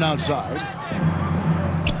 Johnson outside.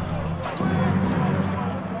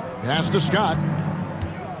 Pass to Scott.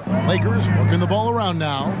 Lakers working the ball around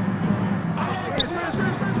now.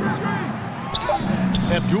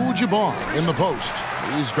 Abdul-Jabbar in the post.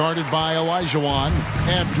 He's guarded by Olajuwon.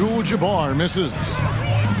 Abdul-Jabbar misses.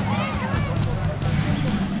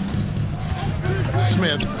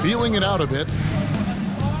 Smith feeling it out a bit.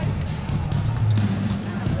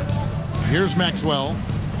 Here's Maxwell.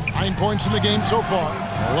 9 points in the game so far.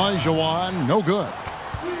 Olajuwon, no good.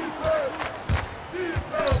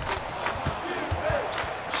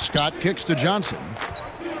 Scott kicks to Johnson.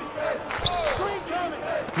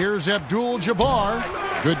 Here's Abdul-Jabbar.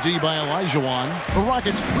 Good D by Olajuwon. The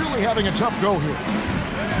Rockets really having a tough go here.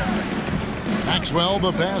 Maxwell,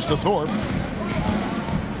 the pass to Thorpe.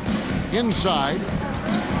 Inside.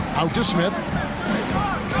 Out to Smith.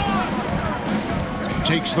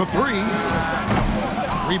 Takes the 3.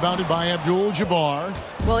 Rebounded by Abdul-Jabbar.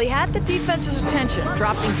 Well, he had the defense's attention,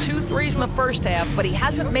 dropping 2 threes in the first half, but he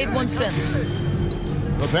hasn't made one since.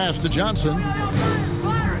 The pass to Johnson.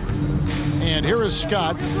 And here is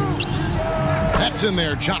Scott. That's in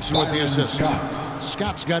there. Johnson with the assist.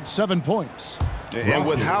 Scott's got 7 points. And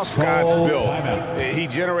with how Scott's built, he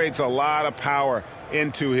generates a lot of power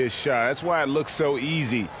into his shot. That's why it looks so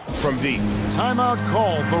easy from deep. Timeout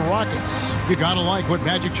called the Rockets. You gotta like what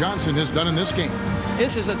Magic Johnson has done in this game.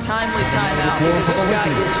 This is a timely timeout because this guy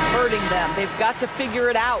is hurting them. They've got to figure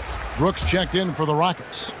it out. Brooks checked in for the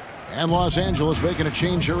Rockets. And Los Angeles making a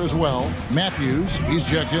change here as well. Matthews, he's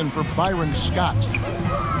checked in for Byron Scott.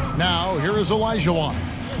 Now, here is Olajuwon.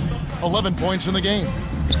 11 points in the game.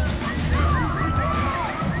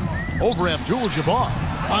 Over Abdul-Jabbar.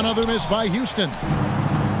 Another miss by Houston.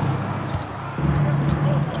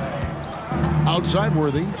 Outside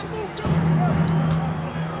Worthy.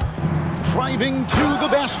 Driving to the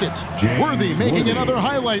basket. Worthy making another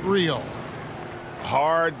highlight reel.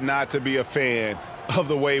 Hard not to be a fan of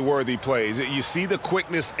the way Worthy plays. You see the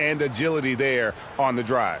quickness and agility there on the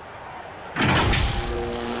drive.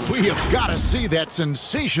 We have got to see that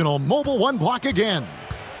sensational mobile one block again.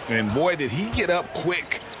 And boy, did he get up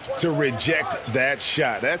quick to reject that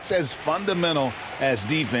shot. That's as fundamental as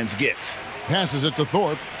defense gets. Passes it to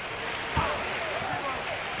Thorpe.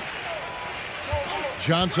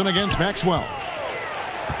 Johnson against Maxwell.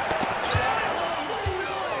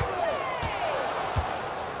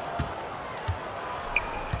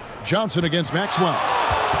 Johnson against Maxwell.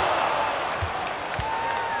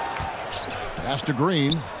 Pass to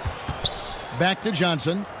Green. Back to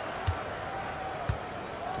Johnson.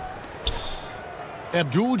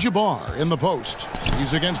 Abdul-Jabbar in the post.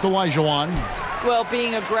 He's against Olajuwon. Well,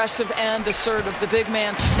 being aggressive and assertive. The big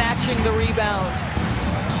man snatching the rebound.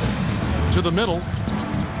 To the middle.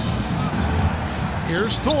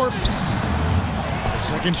 Here's Thorpe.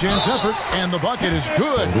 Second chance effort, and the bucket is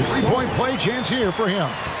good. 3-point play chance here for him.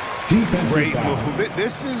 Great move.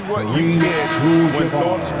 This is what you get when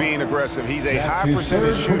Thorpe's being aggressive. He's a high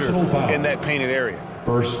percentage shooter in that painted area.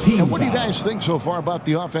 First team. And what do you guys think so far about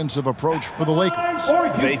the offensive approach for the Lakers?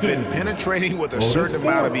 They've been penetrating with a certain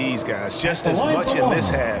amount of ease, guys, just as much in this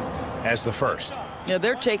half as the first. Yeah,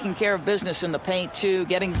 they're taking care of business in the paint, too,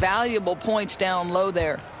 getting valuable points down low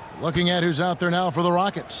there. Looking at who's out there now for the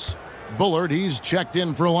Rockets. Bullard, he's checked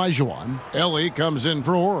in for Olajuwon. Ellie comes in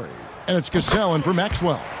for Horry. And it's Cassell in for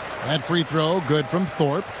Maxwell. That free throw, good from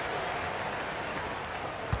Thorpe.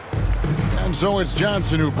 And so it's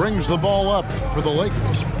Johnson who brings the ball up for the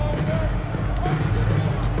Lakers.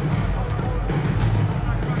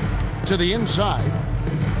 To the inside.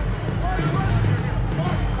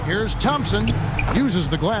 Here's Thompson. Uses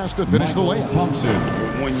the glass to finish the layup. Thompson.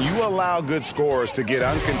 When you allow good scorers to get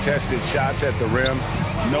uncontested shots at the rim,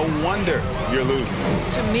 no wonder you're losing.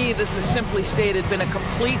 To me, this has simply stated been a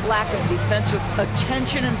complete lack of defensive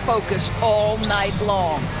attention and focus all night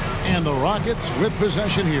long. And the Rockets with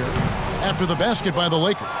possession here after the basket by the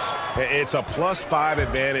Lakers. It's a +5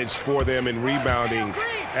 advantage for them in rebounding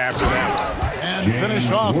after that. And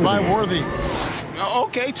finished off by Worthy.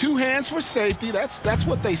 Okay, 2 hands for safety. That's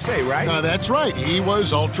what they say, right? That's right. He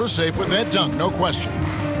was ultra safe with that dunk, no question.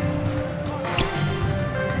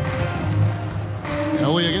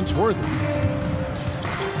 Ellie against Worthy.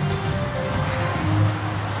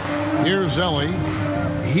 Here's Ellie.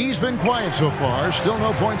 He's been quiet so far. Still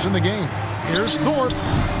no points in the game. Here's Thorpe.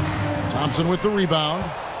 Thompson with the rebound.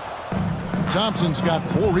 Thompson's got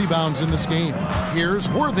 4 rebounds in this game. Here's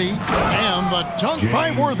Worthy. And the dunk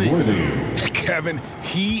by Worthy. Kevin,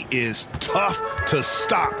 he is tough to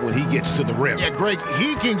stop when he gets to the rim. Yeah, Greg,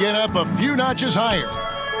 he can get up a few notches higher.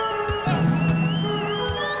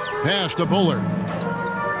 Pass to Bullard.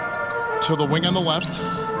 To the wing on the left.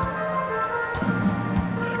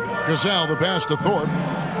 Cassell, the pass to Thorpe.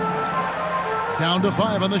 Down to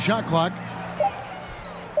 5 on the shot clock.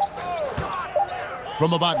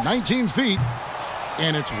 From about 19 feet.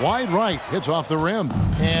 And it's wide right. Hits off the rim.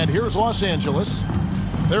 And here's Los Angeles.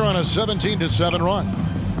 They're on a 17-7 run.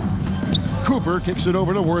 Cooper kicks it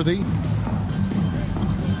over to Worthy.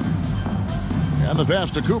 And the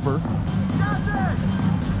pass to Cooper.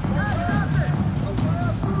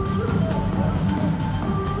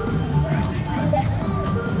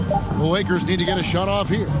 The Lakers need to get a shot off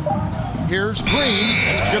here. Here's Green.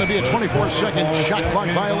 It's going to be a 24-second shot clock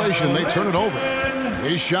violation. They turn it over.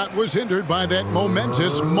 His shot was hindered by that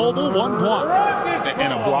momentous mobile 1 block.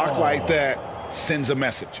 And a block like that sends a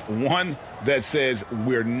message. One that says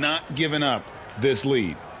we're not giving up this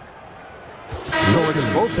lead. So it's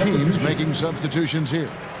both teams making substitutions here.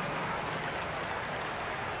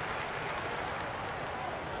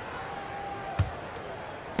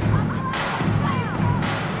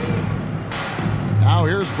 Now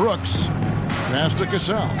here's Brooks. Pass to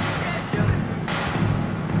Cassell.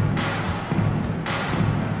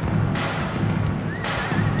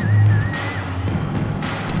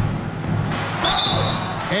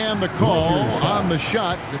 And the call on the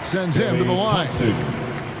shot that sends him to the line.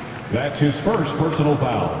 That's his first personal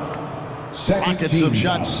foul. Rockets have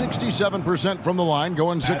shot 67% from the line,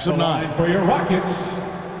 going 6 of 9. For your Rockets,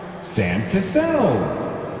 Sam Cassell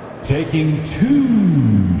taking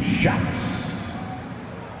 2 shots.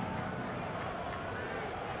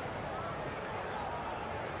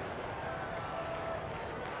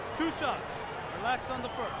 Relax on the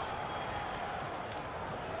first.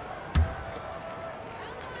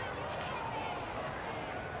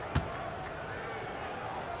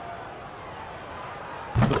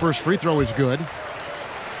 The first free throw is good.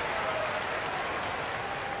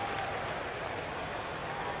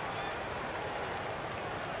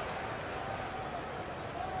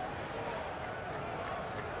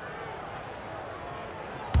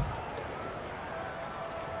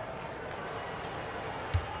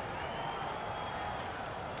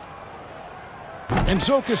 And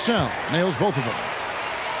so Cassell nails both of them.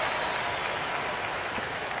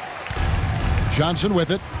 Johnson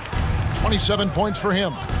with it. 27 points for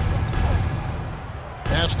him.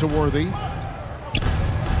 Pass to Worthy.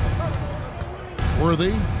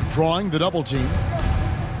 Worthy drawing the double team.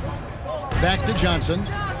 Back to Johnson.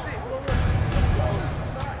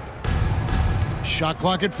 Shot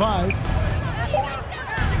clock at 5.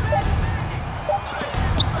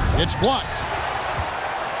 It's blocked.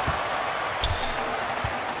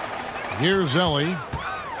 Here's Ellie.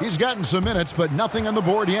 He's gotten some minutes, but nothing on the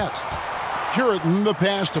board yet. Puritan, the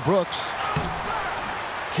pass to Brooks.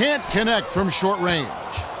 Can't connect from short range.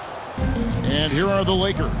 And here are the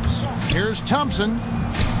Lakers. Here's Thompson.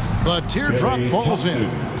 The teardrop falls in.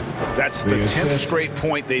 That's the 10th straight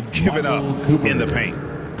point they've given up in the paint.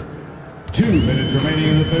 2 minutes remaining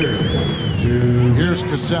in the third. Here's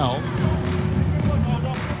Cassell.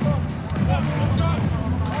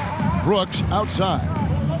 Brooks outside.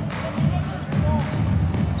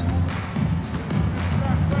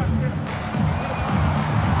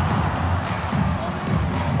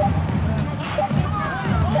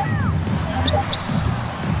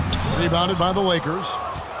 Rebounded by the Lakers.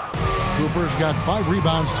 Cooper's got 5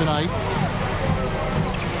 rebounds tonight.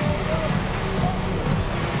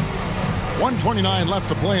 1:29 left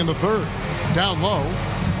to play in the third. Down low.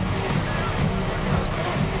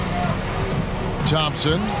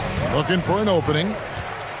 Thompson looking for an opening.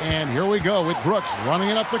 And here we go with Brooks running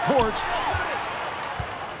it up the court.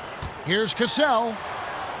 Here's Cassell.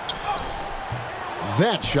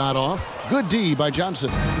 That shot off. Good D by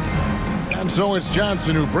Johnson. And so it's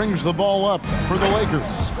Johnson who brings the ball up for the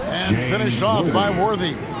Lakers. And finished off by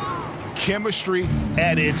Worthy. Chemistry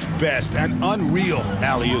at its best. An unreal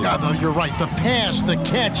alley-oop. Yeah, you're right. The pass, the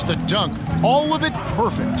catch, the dunk. All of it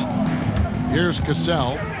perfect. Here's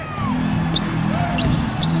Cassell.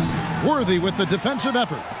 Worthy with the defensive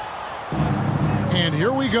effort. And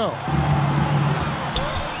here we go.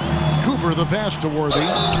 Cooper the pass to Worthy.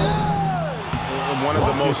 One of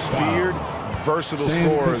the most feared, versatile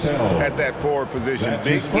scorers at that forward position.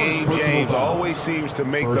 Big game James always seems to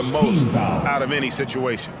make the most out of any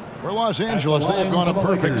situation. For Los Angeles, they have gone a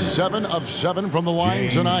perfect 7 of 7 from the line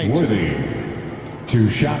tonight. Worthy. 2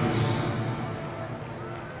 shots.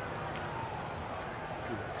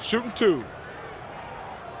 Shooting 2.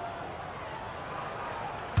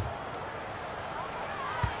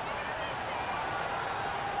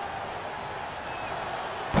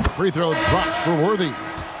 Free throw drops for Worthy.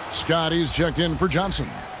 Scotty's checked in for Johnson.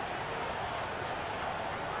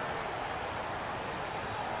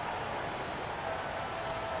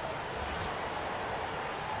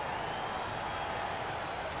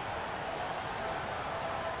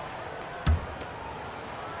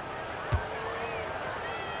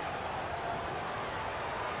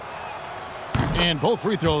 And both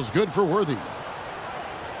free throws good for Worthy.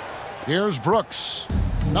 Here's Brooks.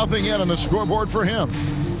 Nothing yet on the scoreboard for him.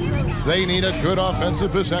 They need a good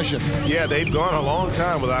offensive possession. Yeah, they've gone a long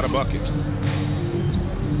time without a bucket.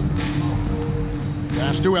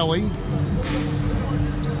 Pass to Ellie.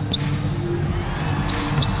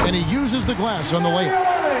 And he uses the glass on the layup.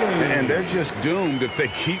 And they're just doomed if they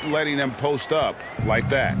keep letting them post up like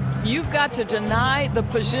that. You've got to deny the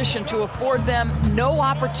position to afford them no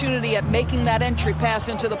opportunity at making that entry pass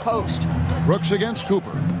into the post. Brooks against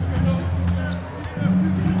Cooper.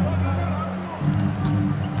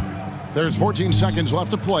 There's 14 seconds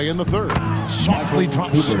left to play in the third. Softly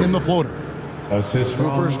drops in the floater. Assist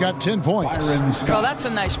Cooper's got 10 points. Well, that's a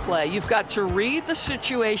nice play. You've got to read the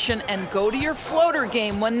situation and go to your floater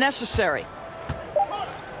game when necessary.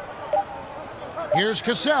 Here's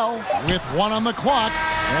Cassell with 1 on the clock.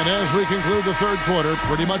 And as we conclude the third quarter,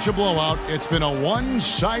 pretty much a blowout. It's been a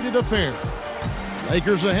one-sided affair.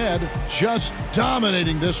 Lakers ahead, just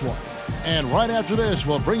dominating this one. And right after this,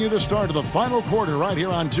 we'll bring you the start of the final quarter right here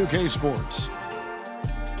on 2K Sports.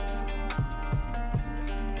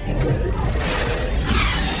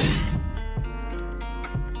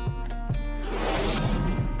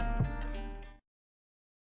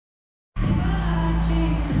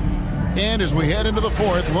 And as we head into the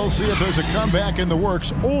fourth, we'll see if there's a comeback in the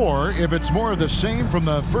works or if it's more of the same from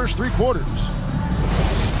the first 3 quarters.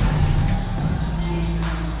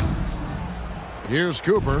 Here's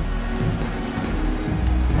Cooper.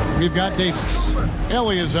 We've got Davis.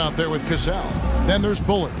 Ellie is out there with Cassell. Then there's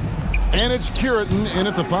Bullard. And it's Curitin in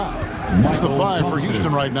at the 5. It's the 5 for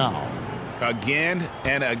Houston right now. Again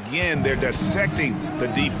and again, they're dissecting the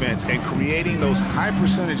defense and creating those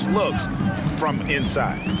high-percentage looks from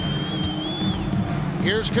inside.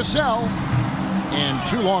 Here's Cassell. And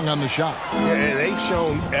too long on the shot. Yeah, they've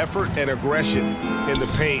shown effort and aggression in the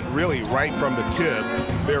paint, really right from the tip.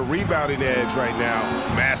 Their rebounding edge right now,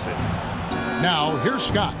 massive. Now, here's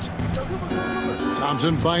Scott.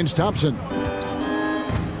 Thompson finds Thompson.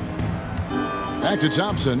 Back to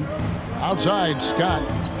Thompson. Outside, Scott.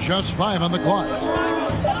 Just 5 on the clock.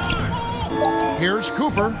 Here's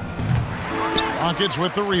Cooper. Rockets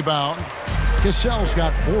with the rebound. Cassell's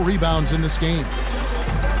got 4 rebounds in this game.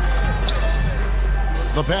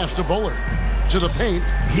 The pass to Bullard. To the paint.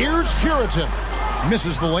 Here's Curitin.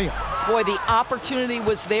 Misses the layup. Boy, the opportunity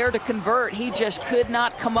was there to convert. He just could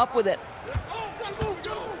not come up with it.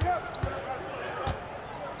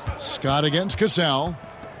 Scott against Cassell.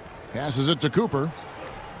 Passes it to Cooper.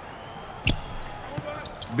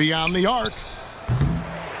 Beyond the arc.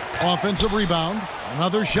 Offensive rebound.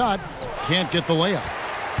 Another shot. Can't get the layup.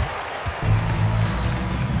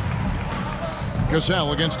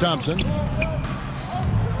 Cassell against Thompson.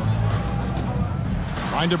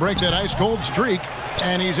 Trying to break that ice-cold streak,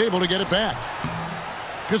 and he's able to get it back.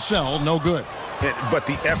 Cassell, no good. But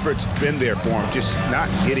the effort's been there for him, just not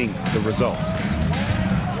getting the results.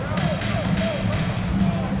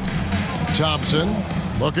 Thompson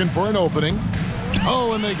looking for an opening.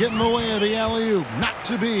 Oh, and they get in the way of the alley-oop. Not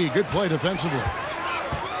to be. Good play defensively.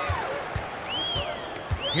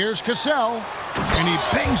 Here's Cassell, and he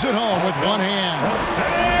bangs it home with one hand.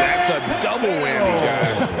 That's a double whammy,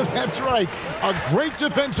 guys. That's right. A great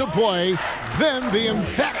defensive play, then the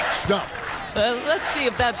emphatic stuff. Let's see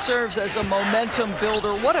if that serves as a momentum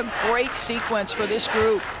builder. What a great sequence for this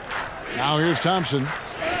group. Now here's Thompson.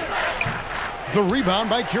 The rebound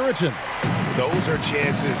by Curitin. Those are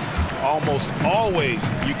chances. Almost always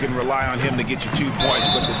you can rely on him to get you 2 points,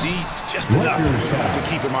 but the D just enough to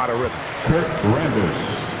keep him out of rhythm. Kurt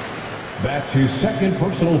Rambis. That's his second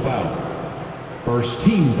personal foul. First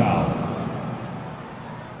team foul.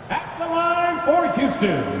 At the line for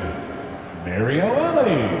Houston, Mario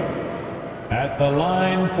Elie. At the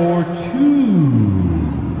line for 2.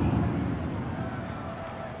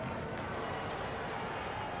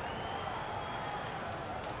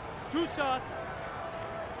 Two shot.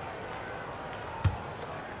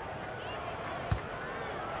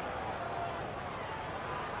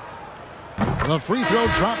 The free throw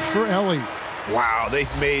drops for Elie. Wow,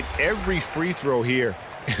 they've made every free throw here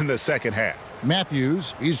in the second half.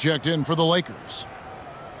 Matthews, he's checked in for the Lakers.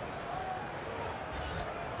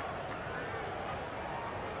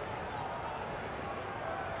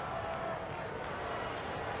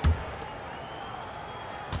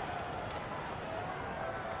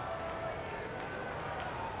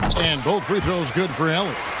 And both free throws good for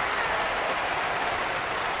Elie.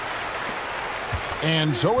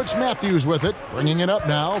 And so it's Matthews with it, bringing it up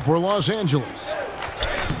now for Los Angeles.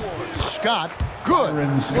 Scott, good.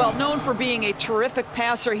 Well, known for being a terrific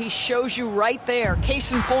passer, he shows you right there.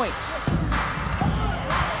 Case in point.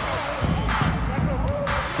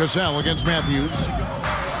 Cassell against Matthews.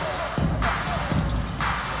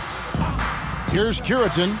 Here's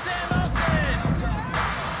Curitin.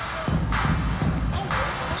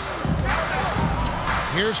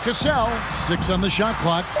 Here's Cassell. 6 on the shot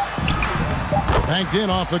clock. Banked in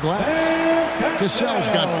off the glass. Cassell's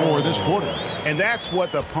got 4 this quarter. And that's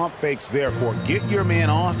what the pump fake's there for. Get your man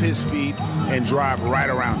off his feet and drive right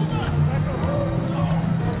around him.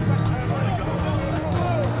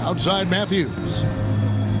 Outside Matthews.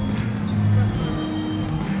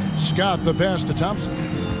 Scott the pass to Thompson.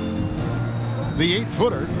 The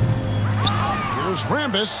 8-footer. Here's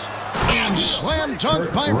Rambis. And slam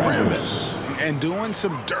dunk by Rambis. And doing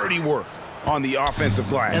some dirty work on the offensive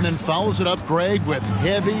glass. And then fouls it up, Greg, with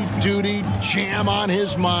heavy-duty jam on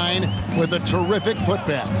his mind with a terrific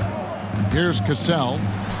putback. Here's Cassell.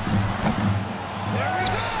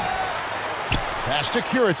 Pass to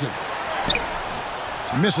Curitin.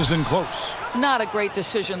 Misses in close. Not a great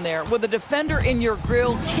decision there. With a defender in your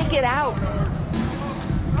grill, kick it out.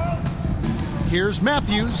 Here's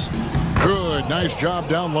Matthews. Good, nice job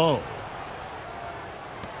down low.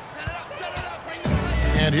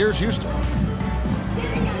 And here's Houston.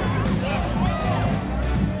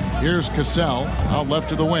 Here's Cassell, out left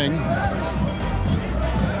to the wing.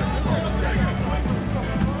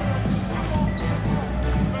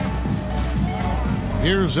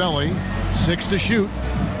 Here's Elie, 6 to shoot.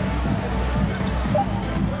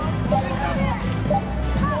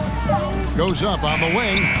 Goes up on the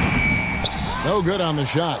wing. No good on the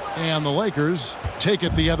shot. And the Lakers take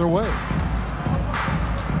it the other way.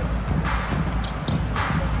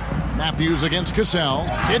 Matthews against Cassell.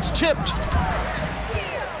 It's tipped.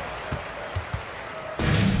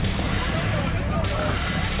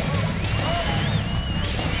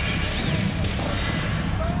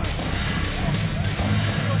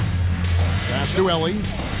 Pass to Elie.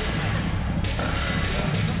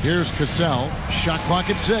 Here's Cassell. Shot clock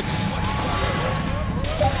at 6.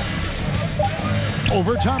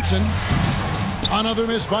 Over Thompson. Another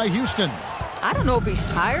miss by Houston. I don't know if he's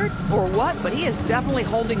tired or what, but he is definitely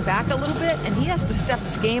holding back a little bit, and he has to step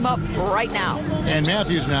his game up right now. And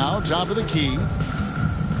Matthews now, top of the key.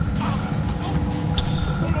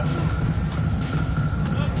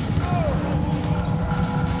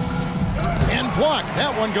 And blocked.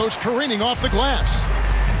 That one goes careening off the glass.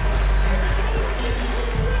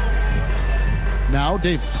 Now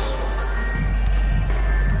Davis.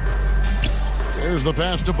 There's the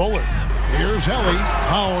pass to Bullard. Here's Elie.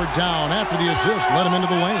 Howard down after the assist. Let him into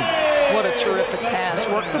the lane. What a terrific pass.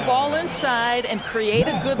 Work the ball inside and create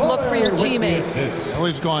a good look for your teammate. Well,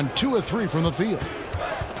 he's gone 2 of 3 from the field.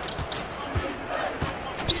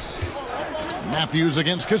 Matthews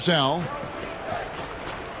against Cassell.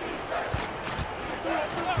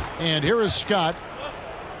 And here is Scott.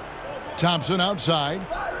 Thompson outside.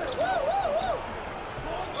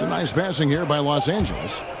 It's a nice passing here by Los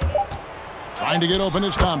Angeles. Trying to get open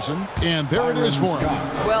is Thompson. And there it is for him.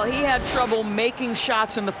 Well, he had trouble making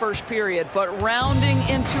shots in the first period, but rounding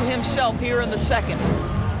into himself here in the second.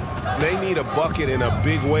 They need a bucket in a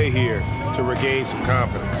big way here to regain some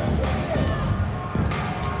confidence.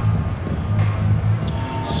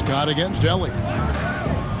 Scott against Ellie.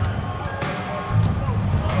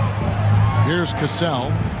 Here's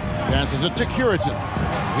Cassell. Passes it to Curitan.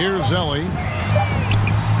 Here's Ellie.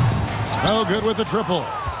 No good with the triple.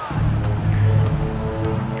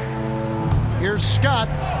 Here's Scott.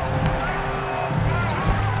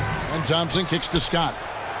 And Thompson kicks to Scott.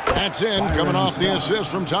 That's in, coming off the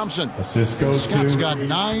assist from Thompson. Scott's got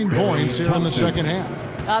 9 points here in the second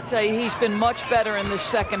half. I'll tell you, he's been much better in the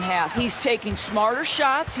second half. He's taking smarter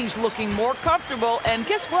shots. He's looking more comfortable. And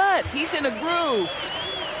guess what? He's in a groove.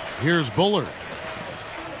 Here's Bullard.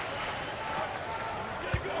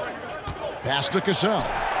 Pass to Cassell.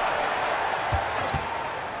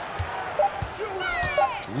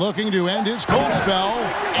 Looking to end his cold spell,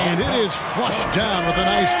 and it is flushed down with a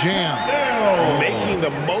nice jam. Making the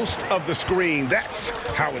most of the screen. That's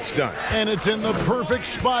how it's done. And it's in the perfect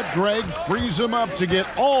spot, Greg. Frees him up to get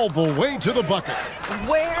all the way to the bucket.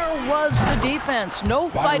 Where was the defense? No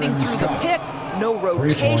fighting through the pick, no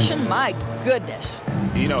rotation. My goodness.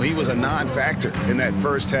 You know, he was a non-factor in that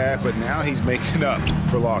first half, but now he's making up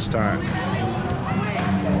for lost time.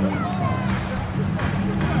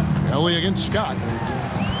 Ellie against Scott.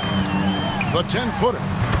 The 10-footer.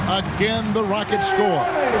 Again, the Rockets score.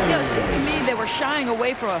 You know, it seemed to me they were shying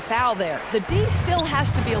away from a foul there. The D still has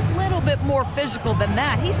to be a little bit more physical than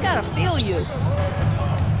that. He's got to feel you.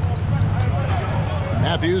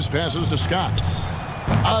 Matthews passes to Scott.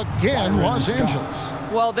 Again, Los Angeles.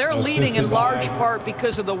 Well, they're leading in large part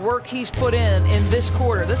because of the work he's put in this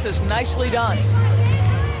quarter. This is nicely done.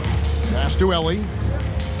 Pass to Ellie.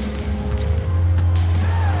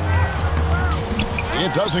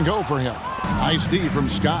 It doesn't go for him. Nice D from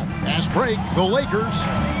Scott. Pass break. The Lakers.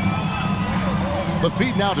 The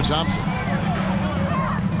feed now to Thompson.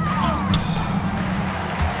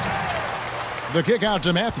 The kick out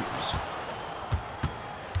to Matthews.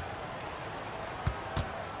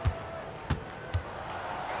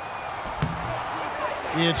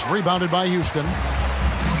 It's rebounded by Houston.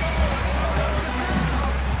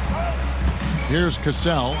 Here's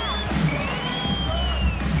Cassell.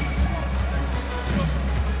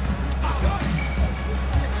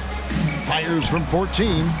 Fires from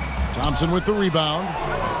 14. Thompson with the rebound.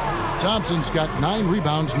 Thompson's got 9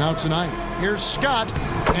 rebounds now tonight. Here's Scott,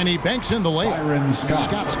 and he banks in the layup.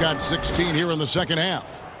 Scott's got 16 here in the second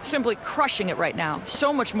half. Simply crushing it right now.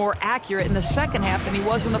 So much more accurate in the second half than he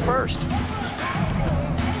was in the first.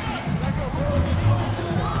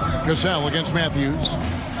 Cassell against Matthews.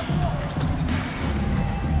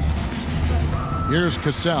 Here's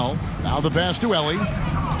Cassell. Now the pass to Ellie.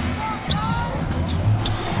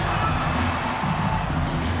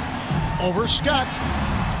 Over Scott.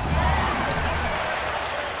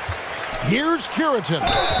 Here's Curitan.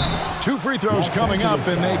 2 free throws coming up,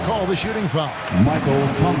 and they call the shooting foul. Michael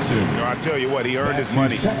Thompson. I tell you what, he earned his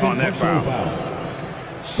money on that foul.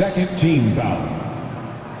 Second team foul.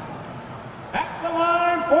 At the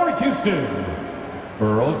line for Houston,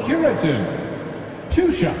 Earl Curitan.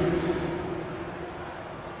 2 shots.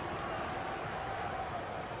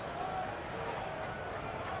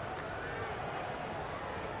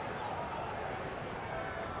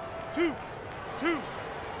 Two.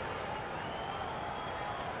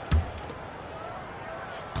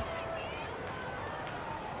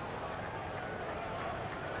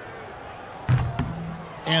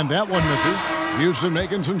 And that one misses. Houston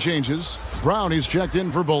making some changes. Brown is checked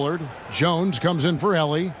in for Bullard. Jones comes in for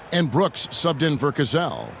Ellie. And Brooks subbed in for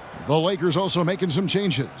Cassell. The Lakers also making some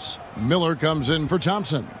changes. Miller comes in for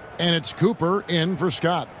Thompson. And it's Cooper in for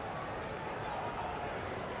Scott.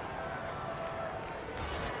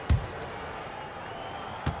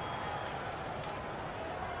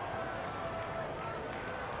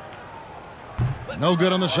 No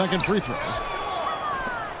good on the second free throw.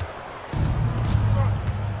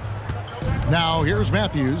 Now here's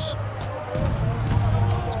Matthews.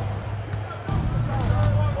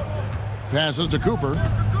 Passes to Cooper.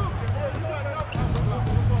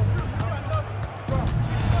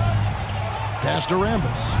 Pass to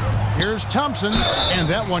Rambis. Here's Thompson, and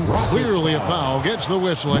that one clearly a foul. Gets the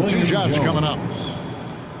whistle, and 2 shots coming up.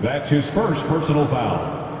 That's his first personal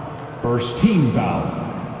foul. First team foul.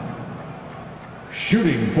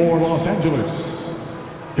 Shooting for Los Angeles,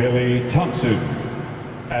 Billy Thompson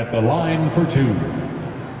at the line for 2.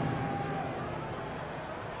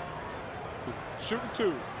 Shooting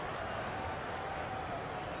 2.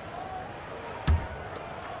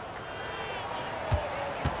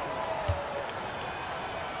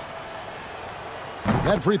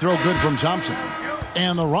 That free throw good from Thompson.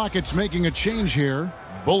 And the Rockets making a change here.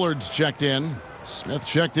 Bullard's checked in. Smith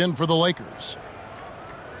checked in for the Lakers.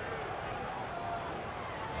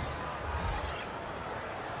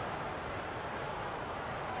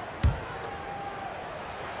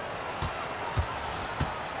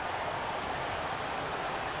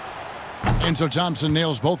 And so Thompson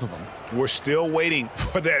nails both of them. We're still waiting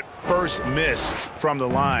for that first miss from the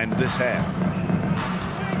line this half.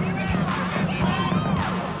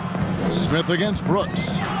 Smith against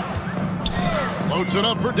Brooks. Loads it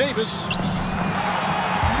up for Davis.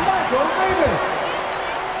 Michael Davis.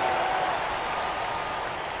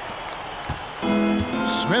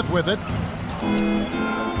 Smith with it.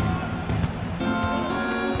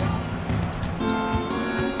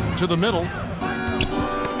 To the middle.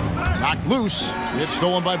 Knocked loose. It's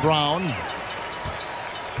stolen by Brown.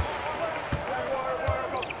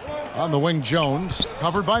 On the wing, Jones.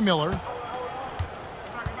 Covered by Miller.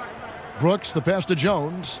 Brooks, the pass to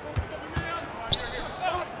Jones.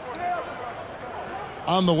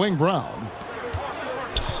 On the wing, Brown.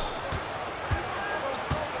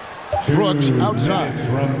 Brooks outside.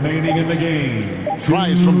 2 minutes remaining in the game.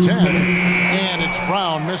 Tries from 10. 2 minutes. And it's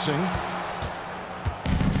Brown missing.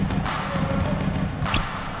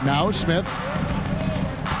 Now Smith.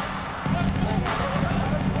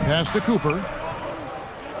 Pass to Cooper.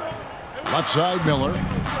 Left side, Miller.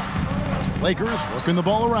 Lakers working the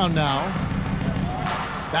ball around now.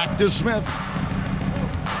 Back to Smith.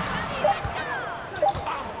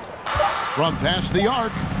 From past the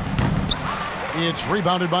arc. It's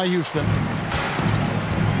rebounded by Houston.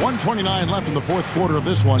 1:29 left in the fourth quarter of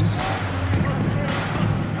this one.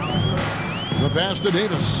 The pass to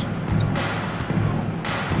Davis.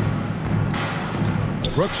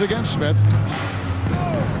 Brooks against Smith.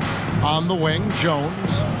 On the wing,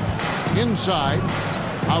 Jones. Inside.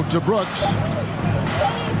 Out to Brooks.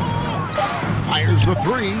 Fires the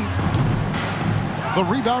 3. The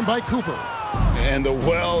rebound by Cooper. And the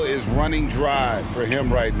well is running dry for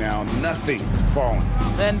him right now. Nothing falling.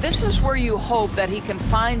 And this is where you hope that he can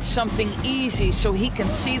find something easy so he can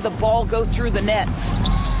see the ball go through the net.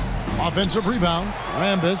 Offensive rebound.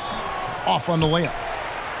 Rambis off on the layup.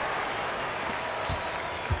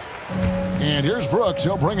 And here's Brooks.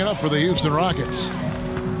 He'll bring it up for the Houston Rockets.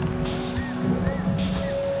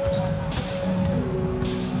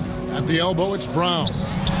 At the elbow, it's Brown.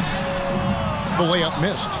 The layup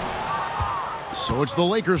missed. So it's the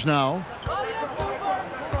Lakers now.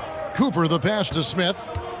 Cooper, the pass to Smith.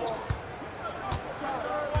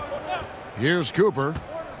 Here's Cooper.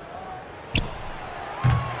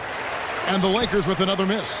 And the Lakers with another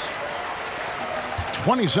miss.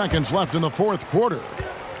 20 seconds left in the fourth quarter.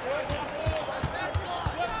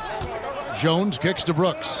 Jones kicks to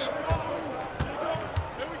Brooks.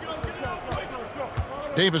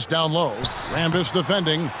 Davis down low. Rambis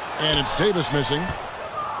defending, and it's Davis missing.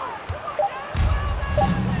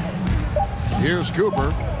 Here's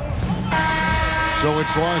Cooper. So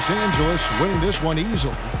it's Los Angeles winning this one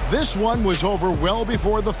easily. This one was over well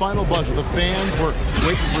before the final buzzer. The fans were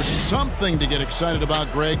waiting for something to get excited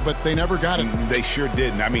about, Greg, but they never got it. They sure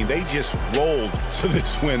didn't. I mean, they just rolled to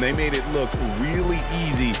this win. They made it look really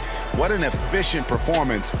easy. What an efficient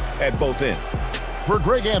performance at both ends. For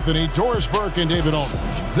Greg Anthony, Doris Burke, and David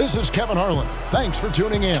Aldridge, this is Kevin Harlan. Thanks for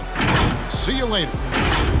tuning in. See you later.